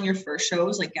touched on your first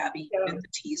shows, like Gabby did the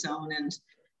T-zone and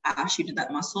Ash, you did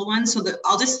that muscle one. So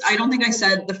I don't think I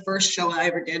said the first show I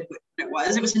ever did what it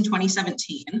was in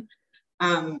 2017.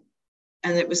 And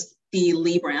it was the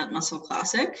Lee Brandt Muscle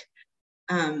Classic.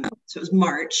 So it was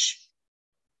March.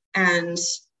 And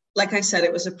like I said,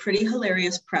 it was a pretty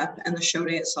hilarious prep, and the show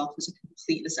day itself was a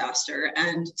complete disaster.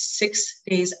 And 6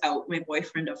 days out, my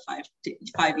boyfriend of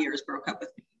 5 years broke up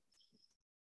with me.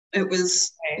 It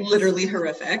was literally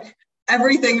horrific.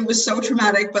 Everything was so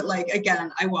traumatic, but like,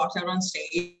 again, I walked out on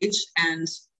stage and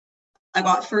I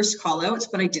got first call outs,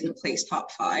 but I didn't place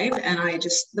top 5. And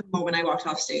the moment I walked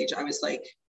off stage, I was like,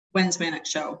 when's my next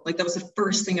show? Like that was the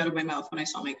first thing out of my mouth when I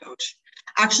saw my coach.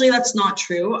 Actually, that's not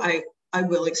true. I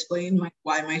will explain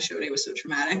why my show day was so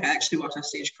traumatic. I actually walked off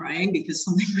stage crying because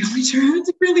something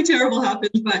really terrible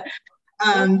happened.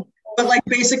 But like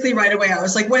basically right away, I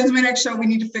was like, when's my next show? We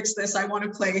need to fix this. I want to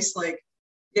place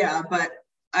but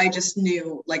I just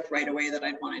knew like right away that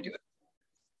I'd want to do it.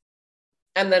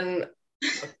 And then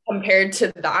compared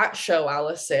to that show,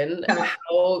 Alison,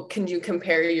 how can you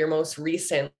compare your most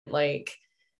recent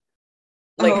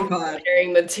like oh God,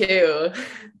 comparing the two?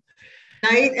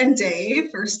 night and day,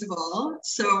 first of all.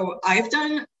 So I've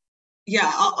done,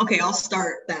 I'll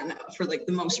start then for like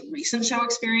the most recent show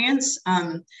experience.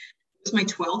 It was my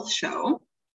 12th show,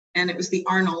 and it was the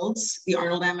Arnold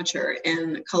Amateur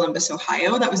in Columbus,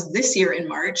 Ohio. That was this year in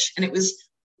March, and it was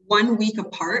 1 week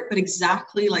apart, but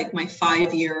exactly like my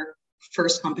 5-year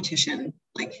first competition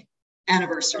like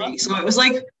anniversary. So it was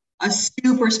like a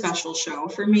super special show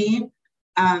for me.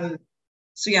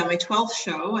 My 12th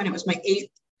show, and it was my 8th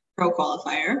pro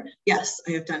qualifier. Yes,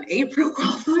 I have done 8 pro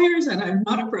qualifiers, and I'm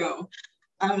not a pro.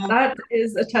 That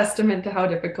is a testament to how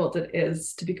difficult it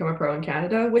is to become a pro in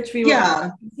Canada, which we will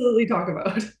absolutely talk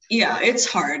about. Yeah, it's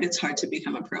hard. It's hard to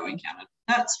become a pro in Canada.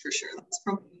 That's for sure. That's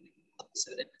probably an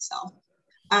episode in itself.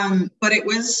 But it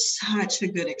was such a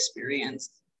good experience.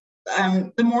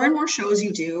 The more and more shows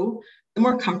you do, the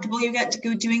more comfortable you get to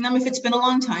go doing them. If it's been a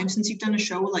long time since you've done a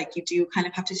show, like you do kind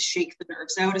of have to shake the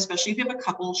nerves out, especially if you have a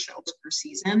couple shows per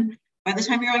season. By the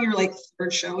time you're on your like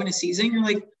 3rd show in a season, you're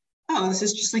like, oh, this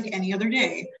is just like any other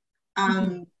day.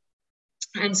 And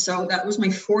so that was my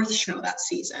 4th show that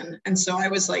season. And so I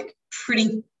was like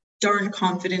pretty darn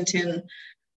confident in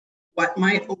what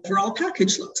my overall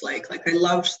package looked like. Like I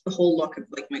loved the whole look of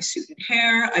like my suit and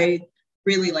hair. I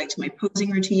really liked my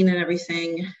posing routine and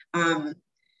everything.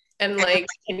 And like,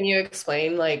 can you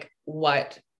explain like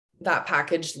what that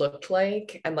package looked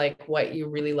like and like what you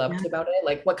really loved about it?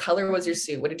 Like what color was your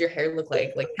suit? What did your hair look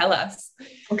like? Like tell us.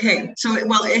 Okay. So,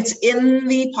 well, it's in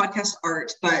the podcast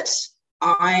art, but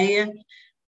I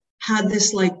had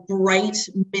this like bright,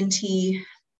 minty,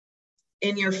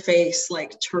 in your face,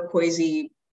 like turquoisey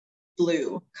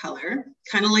blue color,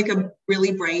 kind of like a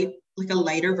really bright, like a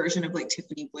lighter version of like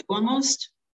Tiffany blue almost.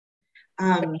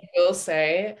 I will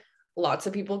say lots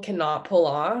of people cannot pull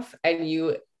off, and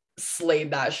you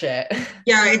slayed that shit.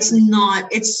 Yeah,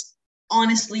 it's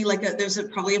honestly like there's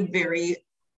probably a very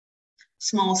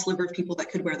small sliver of people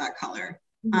that could wear that color.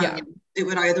 It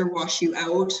would either wash you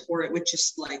out or it would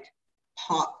just like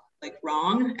pop like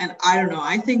wrong. And I don't know,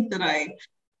 I think that I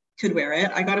could wear it.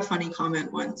 I got a funny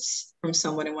comment once from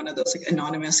someone in one of those like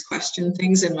anonymous question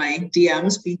things in my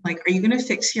DMs being like, are you going to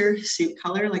fix your suit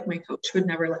color? Like my coach would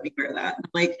never let me wear that. And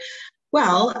I'm like,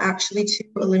 well, actually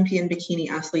 2 Olympian bikini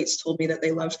athletes told me that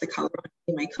they loved the color on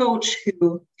me. My coach,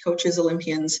 who coaches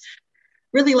Olympians,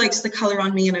 really likes the color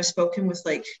on me. And I've spoken with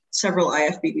like several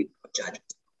IFBB judges.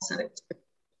 Said it was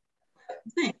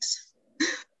thanks.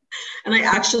 And I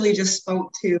actually just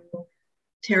spoke to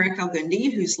Tara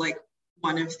Calgundi, who's like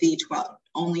one of the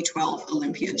only 12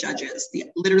 Olympia judges,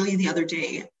 literally the other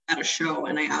day at a show.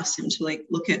 And I asked him to like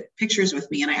look at pictures with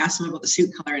me, and I asked him about the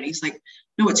suit color, and he's like,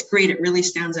 no, it's great. It really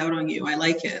stands out on you. I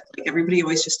like it. Like everybody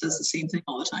always just does the same thing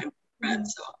all the time. Red.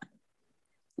 So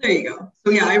there you go.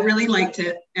 So yeah, I really liked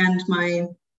it. And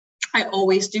I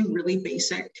always do really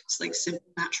basic, it's like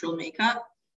simple natural makeup.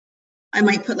 I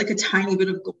might put like a tiny bit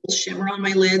of gold shimmer on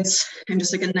my lids and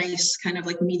just like a nice kind of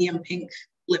like medium pink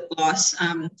lip gloss.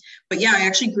 But yeah, I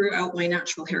actually grew out my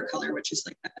natural hair color, which is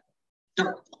like that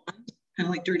dark blonde, kind of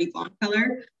like dirty blonde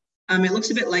color. It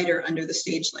looks a bit lighter under the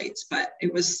stage lights, but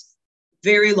it was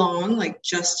very long, like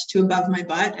just to above my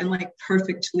butt, and like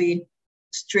perfectly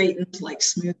straightened, like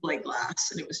smooth like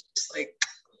glass. And it was just like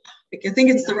I think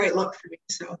it's the right look for me.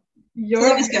 So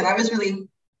that was good. I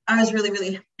was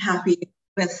really happy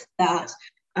with that.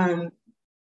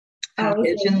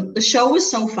 Package. And the show was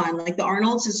so fun. Like the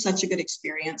Arnold's is such a good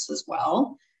experience as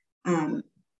well. I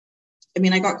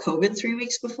mean, I got COVID 3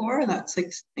 weeks before. That's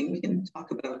like something we can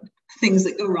talk about, things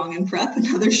that go wrong in prep,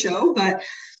 another show, but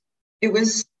it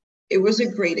was a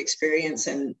great experience.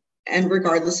 And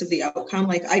regardless of the outcome,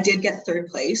 like I did get 3rd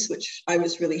place, which I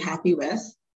was really happy with.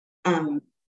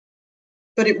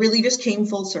 But it really just came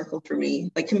full circle for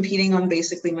me, like competing on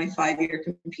basically my 5-year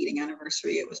competing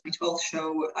anniversary. It was my 12th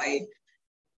show. I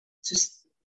just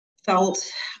felt,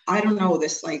 I don't know,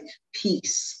 this like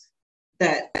peace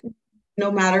that no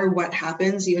matter what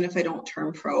happens, even if I don't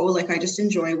turn pro, like I just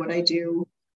enjoy what I do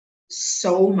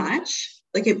so much.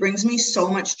 Like it brings me so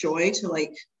much joy to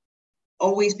like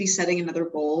always be setting another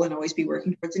goal and always be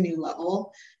working towards a new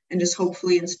level, and just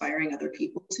hopefully inspiring other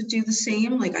people to do the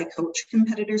same. Like I coach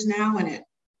competitors now, and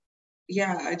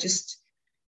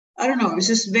I don't know, it was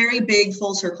just very big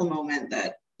full circle moment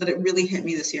that it really hit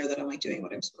me this year that I'm like doing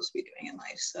what I'm supposed to be doing in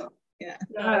life. So yeah.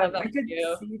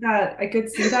 I could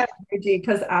see that energy,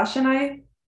 because Ash and I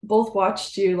both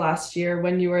watched you last year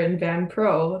when you were in Van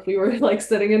Pro. We were like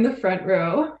sitting in the front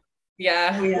row.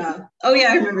 Yeah. Oh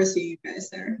yeah, I remember seeing you guys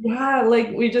there. Yeah,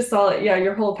 like we just saw it. Yeah,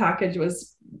 your whole package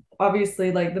was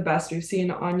obviously like the best we've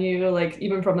seen on you. Like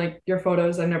even from like your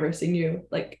photos, I've never seen you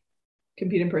like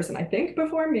compete in person, I think,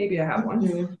 before. Maybe I have once.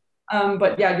 Mhm.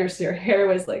 But yeah, your hair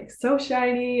was like so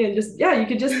shiny, and just, yeah, you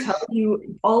could just tell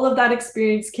you all of that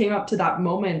experience came up to that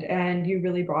moment, and you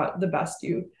really brought the best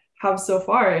you have so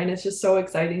far. And it's just so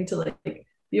exciting to like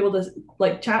be able to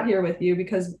like chat here with you,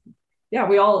 because yeah,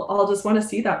 we all just want to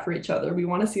see that for each other. We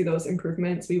want to see those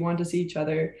improvements. We want to see each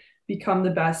other become the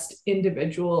best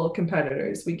individual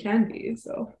competitors we can be.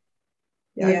 So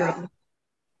yeah, Yeah. great.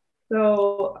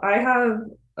 So I have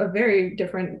a very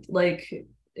different, like,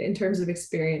 in terms of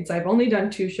experience. I've only done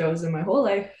 2 shows in my whole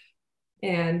life.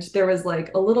 And there was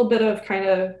like a little bit of kind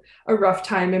of a rough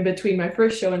time in between my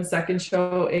first show and second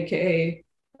show, aka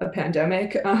a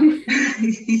pandemic.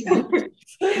 Yeah.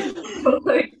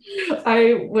 Like,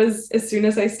 I was, as soon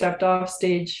as I stepped off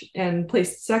stage and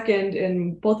placed second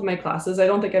in both of my classes, I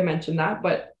don't think I mentioned that,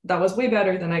 but that was way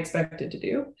better than I expected to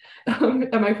do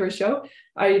at my first show.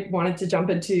 I wanted to jump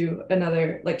into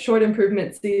another like short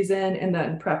improvement season and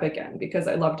then prep again because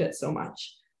I loved it so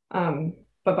much.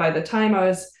 But by the time I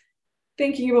was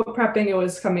thinking about prepping, it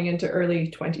was coming into early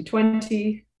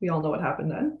 2020. We all know what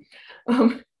happened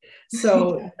then.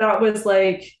 So that was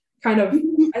like kind of,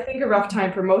 I think, a rough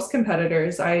time for most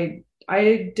competitors. I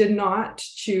did not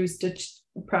choose to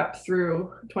prep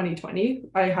through 2020.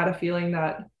 I had a feeling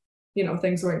that,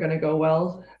 things weren't going to go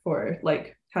well for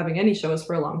like having any shows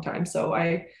for a long time. So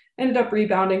I ended up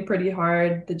rebounding pretty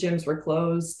hard. The gyms were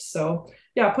closed. So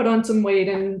yeah, put on some weight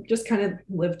and just kind of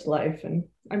lived life. And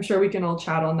I'm sure we can all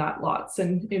chat on that lots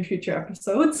in future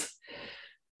episodes.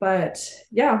 But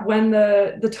yeah, when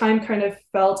the time kind of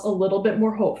felt a little bit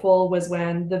more hopeful was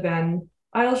when the Van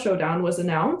Isle Showdown was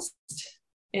announced.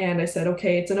 And I said,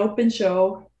 okay, it's an open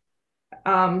show.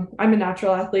 I'm a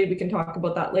natural athlete. We can talk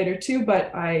about that later too.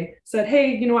 But I said,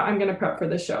 hey, you know what? I'm going to prep for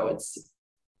this show. It's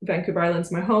Vancouver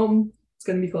Island's my home. It's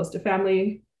going to be close to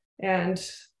family. And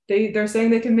they're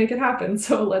saying they can make it happen.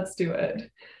 So let's do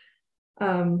it.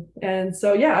 And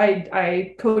so, yeah,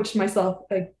 I coached myself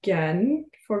again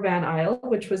for Van Isle,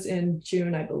 which was in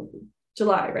June, I believe.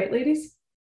 July, right, ladies?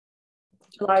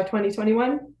 July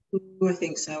 2021? Ooh, I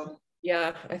think so.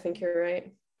 Yeah, I think you're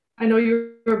right. I know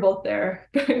you were both there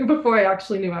before I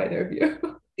actually knew either of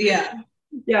you. Yeah.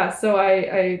 Yeah, so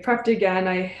I prepped again.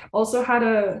 I also had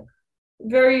a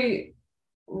very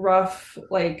rough,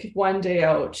 like, one day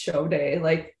out show day,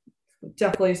 like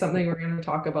definitely something we're going to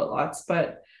talk about lots.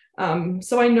 But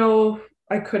so I know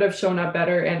I could have shown up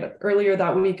better. And earlier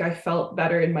that week, I felt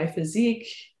better in my physique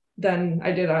than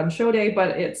I did on show day,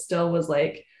 but it still was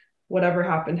like, whatever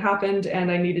happened. And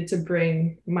I needed to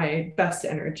bring my best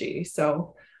energy.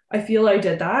 So I feel I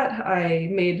did that. I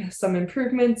made some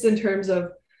improvements in terms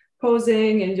of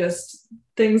posing and just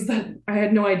things that I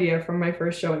had no idea from my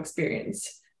first show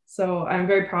experience. So I'm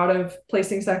very proud of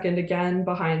placing second again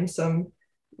behind some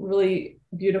really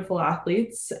beautiful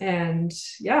athletes. And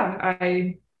yeah,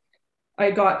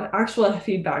 I got actual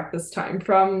feedback this time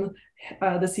from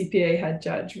the CPA head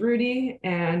judge, Rudy,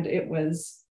 and it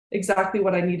was exactly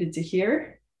what I needed to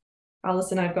hear.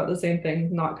 Alison and I've got the same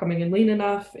thing, not coming in lean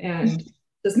enough and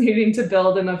just needing to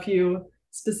build in a few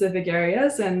specific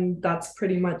areas. And that's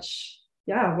pretty much,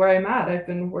 yeah, where I'm at. I've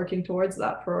been working towards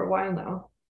that for a while now.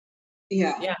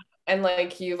 Yeah. And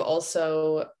like you've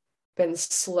also been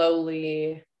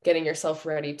slowly getting yourself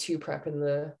ready to prep in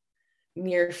the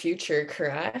near future,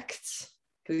 correct?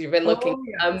 Because you've been looking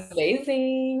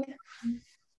amazing.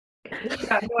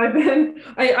 Yeah,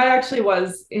 I actually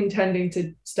was intending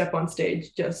to step on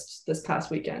stage just this past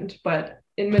weekend, but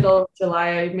in middle of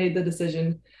July, I made the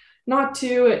decision not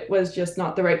to. It was just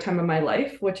not the right time of my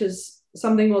life, which is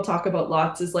something we'll talk about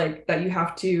lots, is like that you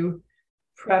have to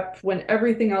prep when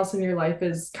everything else in your life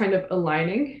is kind of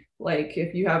aligning. Like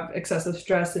if you have excessive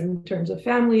stress in terms of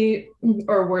family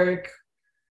or work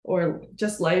or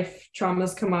just life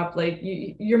traumas come up, like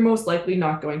you're most likely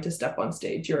not going to step on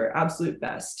stage your absolute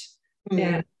best.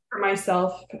 And for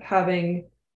myself, having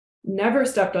never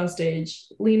stepped on stage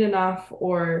lean enough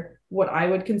or what I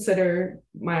would consider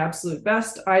my absolute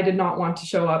best, I did not want to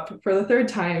show up for the third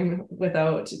time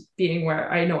without being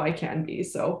where I know I can be.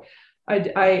 So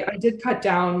I did cut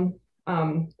down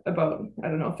about, I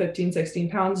don't know, 15,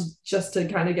 16 pounds just to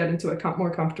kind of get into a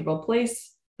more comfortable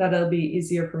place that'll be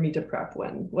easier for me to prep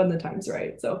when the time's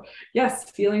right. So yes,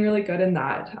 feeling really good in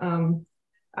that.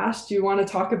 Ash, do you want to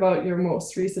talk about your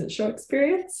most recent show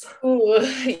experience? Ooh,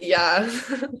 yeah.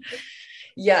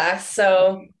 Yeah.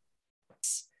 So,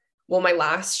 well, my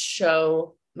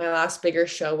last bigger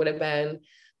show would have been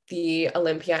the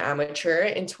Olympia Amateur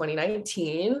in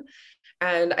 2019.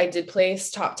 And I did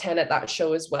place top 10 at that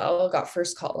show as well, got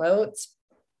first call outs.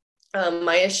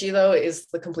 My issue though is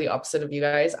the complete opposite of you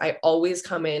guys. I always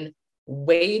come in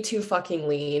way too fucking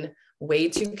lean, way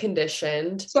too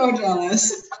conditioned. So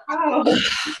jealous.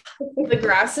 The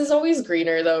grass is always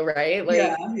greener though, right?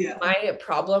 Like yeah. my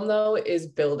problem though is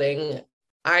building.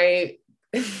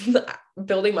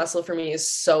 Building muscle for me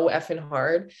is so effing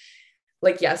hard.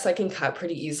 Like, yes, I can cut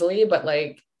pretty easily, but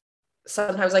like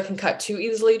sometimes I can cut too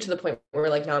easily to the point where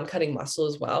like now I'm cutting muscle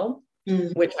as well,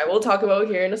 which I will talk about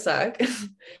here in a sec.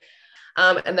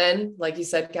 And then, like you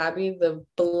said, Gabby, the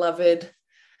beloved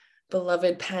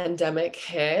pandemic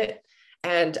hit.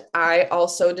 And I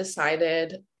also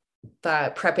decided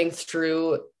that prepping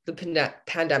through the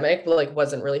pandemic like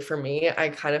wasn't really for me. I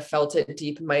kind of felt it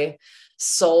deep in my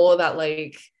soul that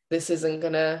like this isn't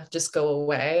gonna just go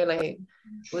away. And I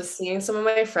was seeing some of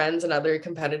my friends and other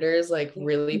competitors like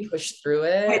really push through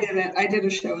it. I did a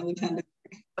show in the pandemic.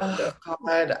 Oh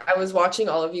God. I was watching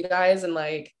all of you guys and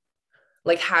like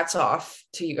hats off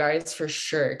to you guys for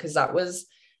sure. Because that was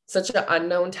such an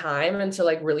unknown time, and to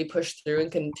like really push through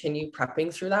and continue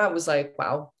prepping through that was like,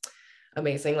 wow,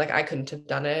 amazing. Like I couldn't have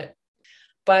done it.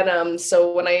 But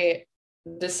so when I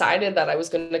decided that I was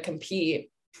going to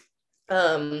compete,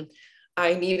 I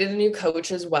needed a new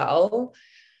coach as well.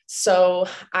 So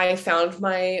I found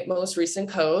my most recent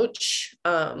coach,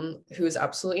 who's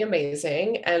absolutely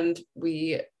amazing. And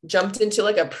we jumped into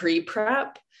like a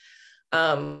pre-prep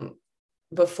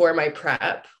before my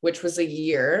prep, which was a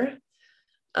year.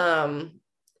 And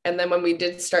then when we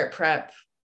did start prep,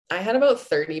 I had about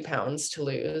 30 pounds to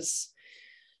lose.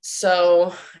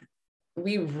 So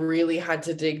we really had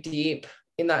to dig deep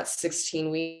in that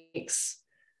 16 weeks,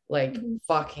 like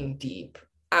fucking deep.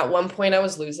 At one point, I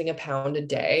was losing a pound a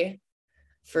day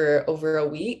for over a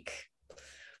week,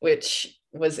 which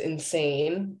was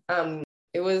insane. I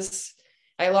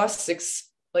lost 6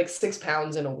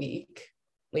 pounds in a week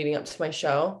leading up to my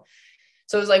show.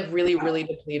 So it was like really, really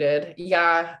depleted.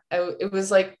 Yeah. It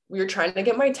was like, we were trying to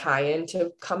get my tie-in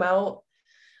to come out.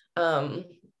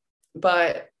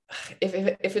 But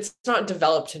if it's not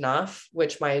developed enough,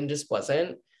 which mine just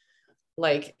wasn't,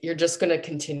 like, you're just going to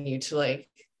continue to like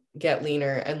get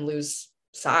leaner and lose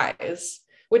size,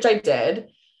 which I did.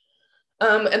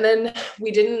 And then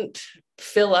we didn't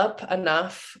fill up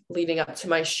enough leading up to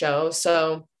my show.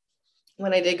 So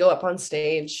when I did go up on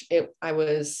stage, I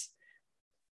was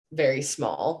very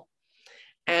small.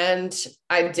 And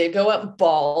I did go up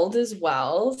bald as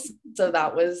well. So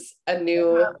that was a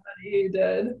new, you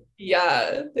did.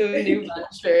 Yeah, it was a new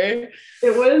venture.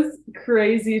 It was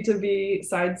crazy to be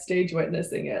side stage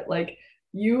witnessing it. Like,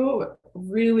 you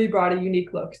really brought a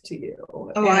unique look to you.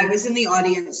 Oh, I was in the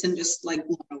audience and just like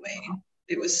blown away.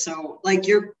 It was so like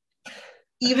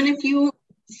even if you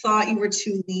thought you were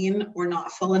too lean or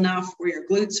not full enough, or your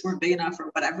glutes weren't big enough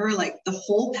or whatever, like the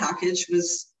whole package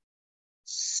was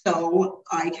so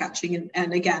eye-catching,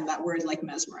 and again, that word, like,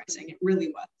 mesmerizing. It really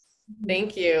was.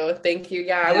 Thank you.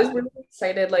 Yeah, I was really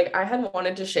excited. Like, I had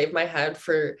wanted to shave my head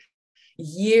for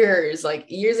years, like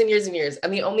years and years and years,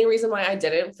 and the only reason why I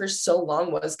didn't for so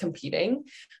long was competing,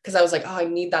 because I was like, oh, I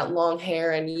need that long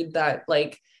hair, I need that,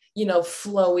 like, you know,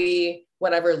 flowy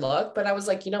whatever look. But I was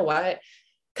like, you know what,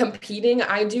 competing,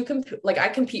 I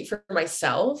compete for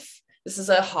myself. This is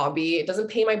a hobby. It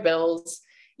doesn't pay my bills,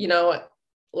 you know,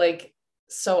 like,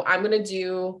 so I'm going to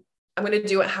do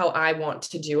it how I want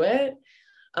to do it.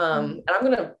 And I'm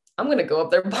going to go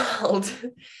up there bald.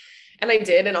 And I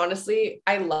did. And honestly,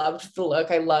 I loved the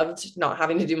look. I loved not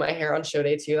having to do my hair on show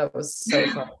day too. That was so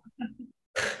fun.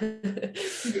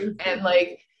 And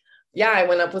like, yeah, I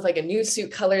went up with like a new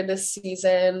suit color this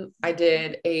season. I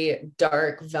did a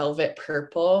dark velvet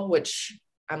purple, which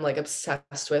I'm like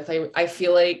obsessed with. I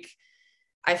feel like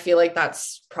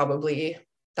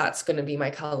that's going to be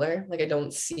my color. Like, I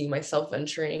don't see myself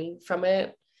venturing from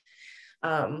it.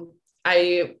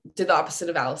 I did the opposite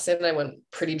of Alison. I went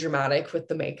pretty dramatic with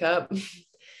the makeup,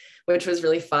 which was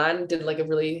really fun. Did like a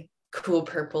really cool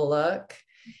purple look.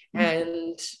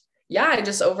 And yeah, I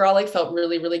just overall like felt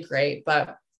really, really great.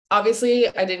 But obviously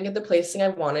I didn't get the placing I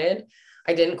wanted.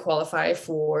 I didn't qualify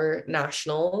for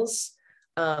nationals.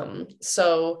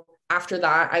 So after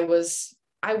that, I was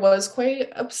quite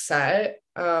upset.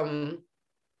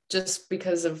 Just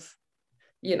because of,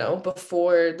 you know,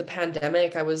 before the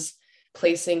pandemic, I was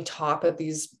placing top at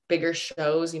these bigger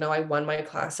shows. You know, I won my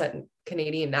class at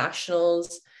Canadian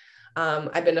Nationals.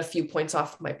 I've been a few points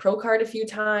off my pro card a few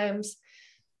times.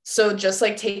 So just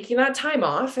like taking that time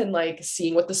off and like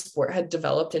seeing what the sport had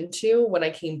developed into when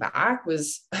I came back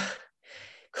was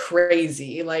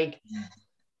crazy. Like,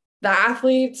 the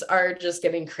athletes are just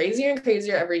getting crazier and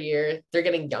crazier every year. They're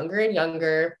getting younger and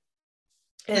younger.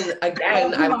 And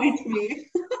again,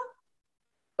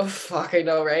 Oh, fuck, I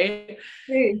know, right?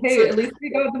 Hey, So at least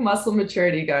we got the muscle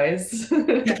maturity, guys.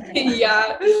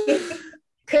 yeah.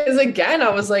 Because again, I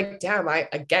was like, damn,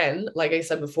 like I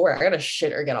said before, I gotta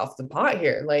shit or get off the pot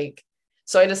here. Like,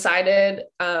 so I decided,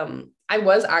 I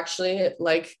was actually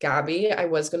like Gabby, I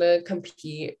was gonna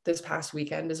compete this past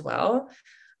weekend as well.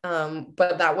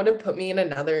 But that would have put me in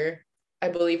another, I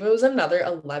believe it was another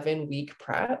 11-week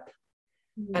prep.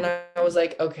 And I was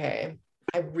like, okay,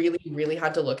 I really, really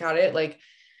had to look at it. Like,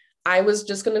 I was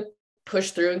just gonna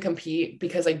push through and compete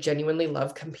because I genuinely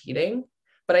love competing.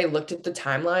 But I looked at the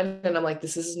timeline and I'm like,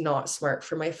 this is not smart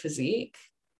for my physique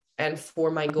and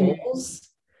for my goals.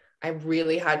 I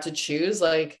really had to choose,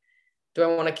 like, do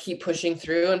I want to keep pushing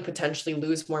through and potentially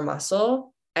lose more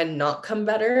muscle and not come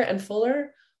better and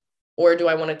fuller? Or do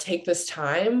I want to take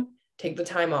the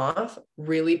time off,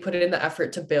 really put it in the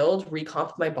effort to build,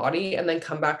 recomp my body, and then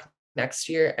come back next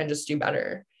year and just do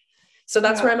better? So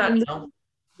that's where I'm at now.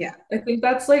 Yeah, I think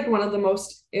that's like one of the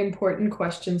most important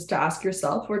questions to ask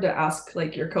yourself or to ask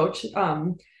like your coach,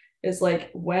 is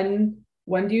like, when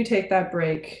do you take that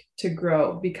break to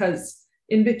grow? Because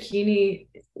in bikini,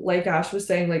 like Ash was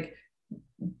saying, like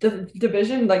the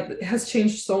division like has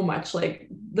changed so much. Like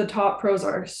the top pros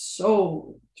are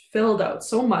so filled out,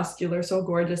 so muscular, so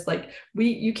gorgeous. Like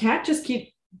you can't just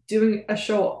keep doing a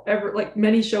show ever, like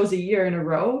many shows a year in a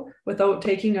row, without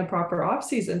taking a proper off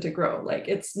season to grow. Like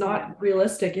it's not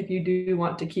realistic if you do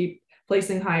want to keep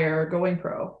placing higher or going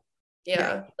pro.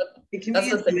 Yeah, it can that's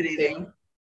be the thing intimidating.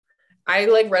 I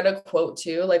like read a quote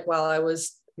too, like while I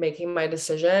was making my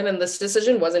decision, and this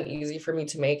decision wasn't easy for me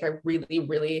to make. I really,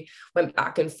 really went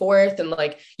back and forth, and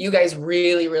like you guys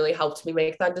really, really helped me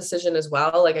make that decision as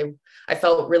well. Like I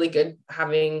felt really good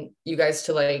having you guys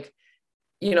to like,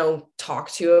 talk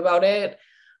to about it.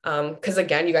 Because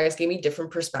again, you guys gave me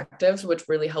different perspectives, which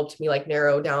really helped me like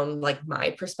narrow down like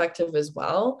my perspective as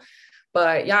well.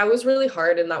 But yeah, it was really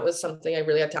hard, and that was something I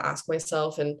really had to ask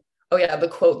myself. And oh yeah, the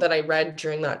quote that I read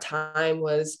during that time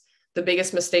was, the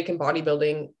biggest mistake in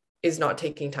bodybuilding is not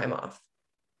taking time off.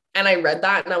 And I read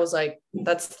that and I was like,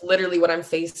 that's literally what I'm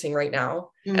facing right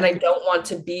now. Mm-hmm. And I don't want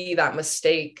to be that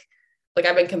mistake. Like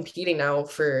I've been competing now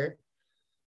for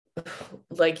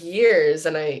like years,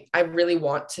 and I really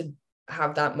want to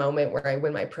have that moment where I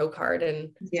win my pro card, and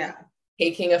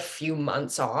taking a few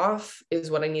months off is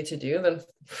what I need to do. Then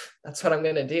that's what I'm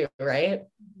going to do. Right.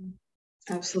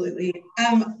 Absolutely.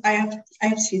 I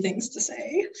have two things to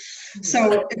say.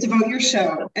 So it's about your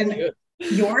show, and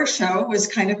your show was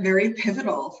kind of very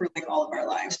pivotal for like all of our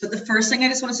lives. But the first thing I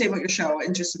just want to say about your show,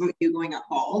 and just about you going up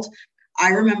bald, I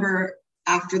remember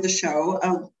after the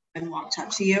show, and walked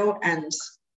up to you and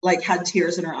like had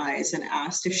tears in her eyes and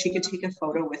asked if she could take a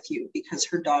photo with you because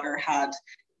her daughter had,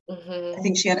 I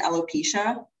think she had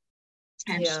alopecia,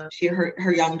 and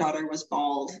her young daughter was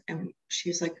bald, and she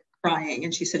was like crying,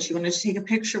 and she said she wanted to take a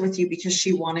picture with you because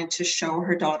she wanted to show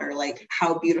her daughter like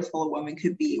how beautiful a woman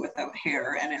could be without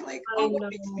hair. And it like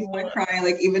makes me want to cry,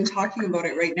 like even talking about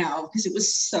it right now, because it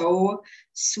was so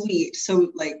sweet.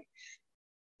 So like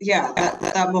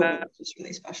that moment was just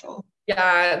really special.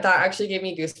 Yeah, that actually gave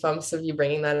me goosebumps of you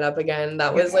bringing that up again.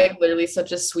 That was like literally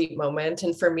such a sweet moment.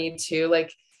 And for me too,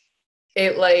 like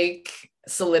it like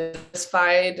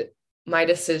solidified my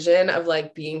decision of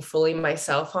like being fully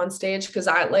myself on stage, because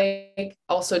I like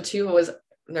also too was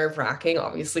nerve-wracking,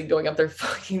 obviously going up there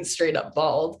fucking straight up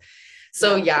bald.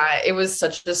 So yeah, it was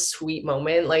such a sweet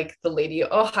moment. Like the lady,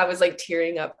 I was like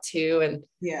tearing up too, and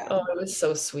it was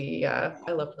so sweet.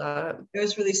 I love that. It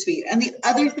was really sweet. And the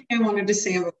other thing I wanted to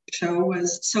say about the show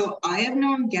was, so I have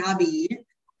known Gabby.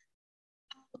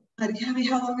 Gabby,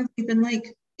 how long have you been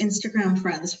like Instagram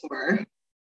friends for?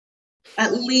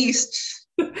 At least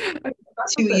 2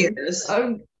 years.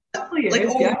 Like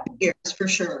over 2 years for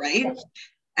sure, right?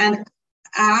 And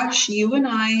Ash, you and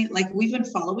I, like we've been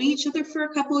following each other for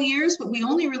a couple of years, but we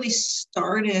only really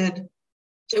started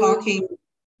talking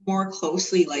more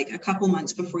closely like a couple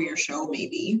months before your show,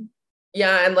 maybe.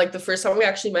 Yeah, and like the first time we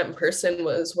actually met in person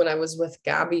was when I was with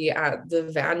Gabby at the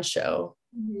van show.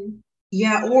 Mm-hmm.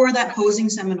 Yeah, or that posing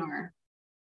seminar.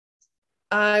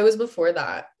 It was before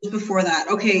that. Before that.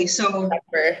 Okay, so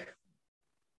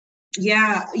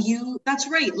yeah, that's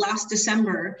right. Last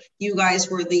December, you guys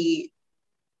were the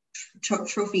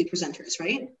trophy presenters,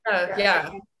 right?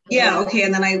 Yeah, okay.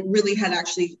 And then I really had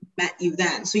actually met you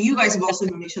then. So you guys have also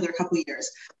known each other a couple of years.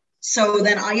 So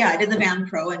then I did the Van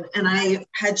Pro, and I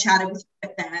had chatted with you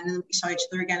then, and then we saw each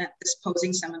other again at this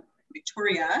posing seminar in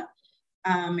Victoria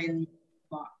in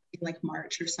like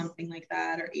March or something like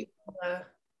that, or April.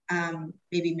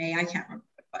 Maybe May, I can't remember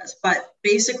what it was. But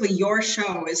basically your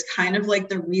show is kind of like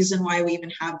the reason why we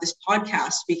even have this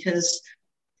podcast, because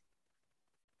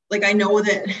like, I know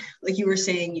that, like you were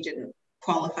saying, you didn't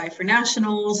qualify for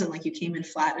nationals and like you came in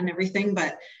flat and everything,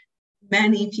 but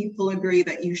many people agree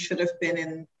that you should have been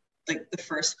in like the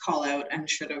first call out and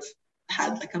should have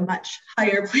had like a much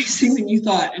higher placing than you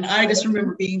thought. And I just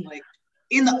remember being like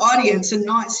in the audience and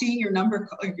not seeing your name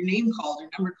called or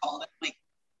number called. I'm like,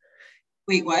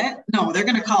 wait, what? No, they're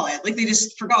gonna call it. Like they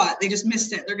just forgot, they just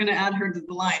missed it. They're gonna add her to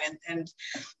the line, and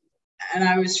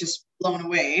I was just blown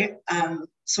away.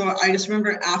 So I just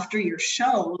remember after your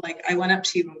show, like I went up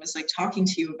to you and was like talking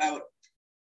to you about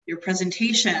your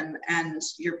presentation and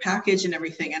your package and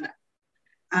everything.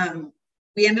 And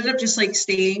we ended up just like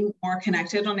staying more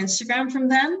connected on Instagram from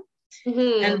then.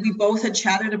 Mm-hmm. And we both had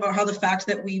chatted about how the fact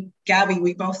that Gabby,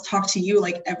 we both talked to you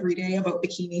like every day about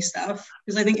bikini stuff.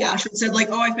 Because I think Ash had said like,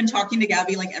 oh, I've been talking to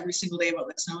Gabby like every single day about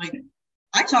this. And I'm like,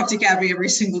 I talk to Gabby every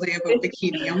single day about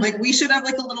bikini. I'm like, we should have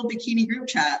like a little bikini group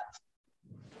chat.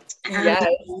 And yes.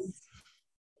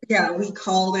 Yeah, we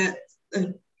called it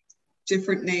a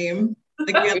different name.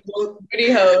 Like we had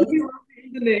Booty Hose.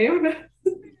 The name.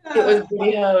 It was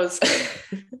Booty Hose.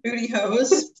 Booty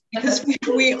Hose. Because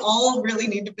we all really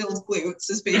need to build glutes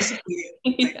is basically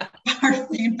like, our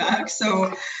feedback.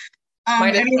 So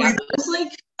anyway, that was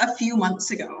like a few months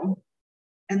ago.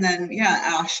 And then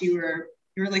Ash, you were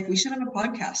like, we should have a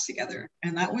podcast together.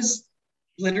 And that was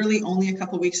literally only a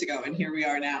couple of weeks ago. And here we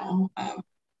are now.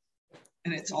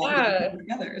 And it's all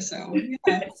together. So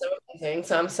it's so amazing.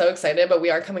 So I'm so excited, but we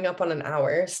are coming up on an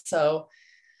hour. So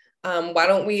why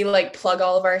don't we like plug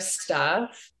all of our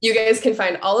stuff? You guys can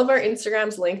find all of our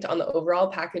Instagrams linked on the Overall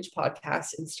Package Podcast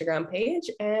Instagram page.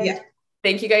 And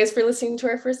thank you guys for listening to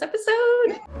our first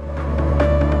episode.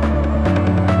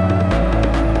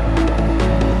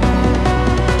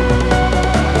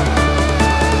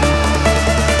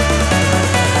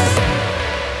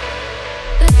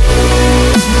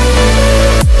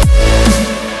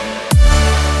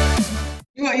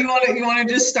 You want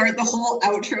to just start the whole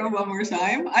outro one more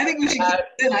time? I think we should keep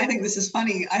it in. I think this is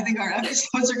funny. I think our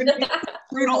episodes are going to be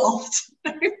brutal all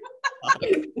the time.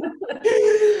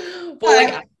 Well,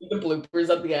 like the bloopers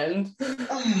at the end.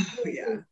 Oh, yeah.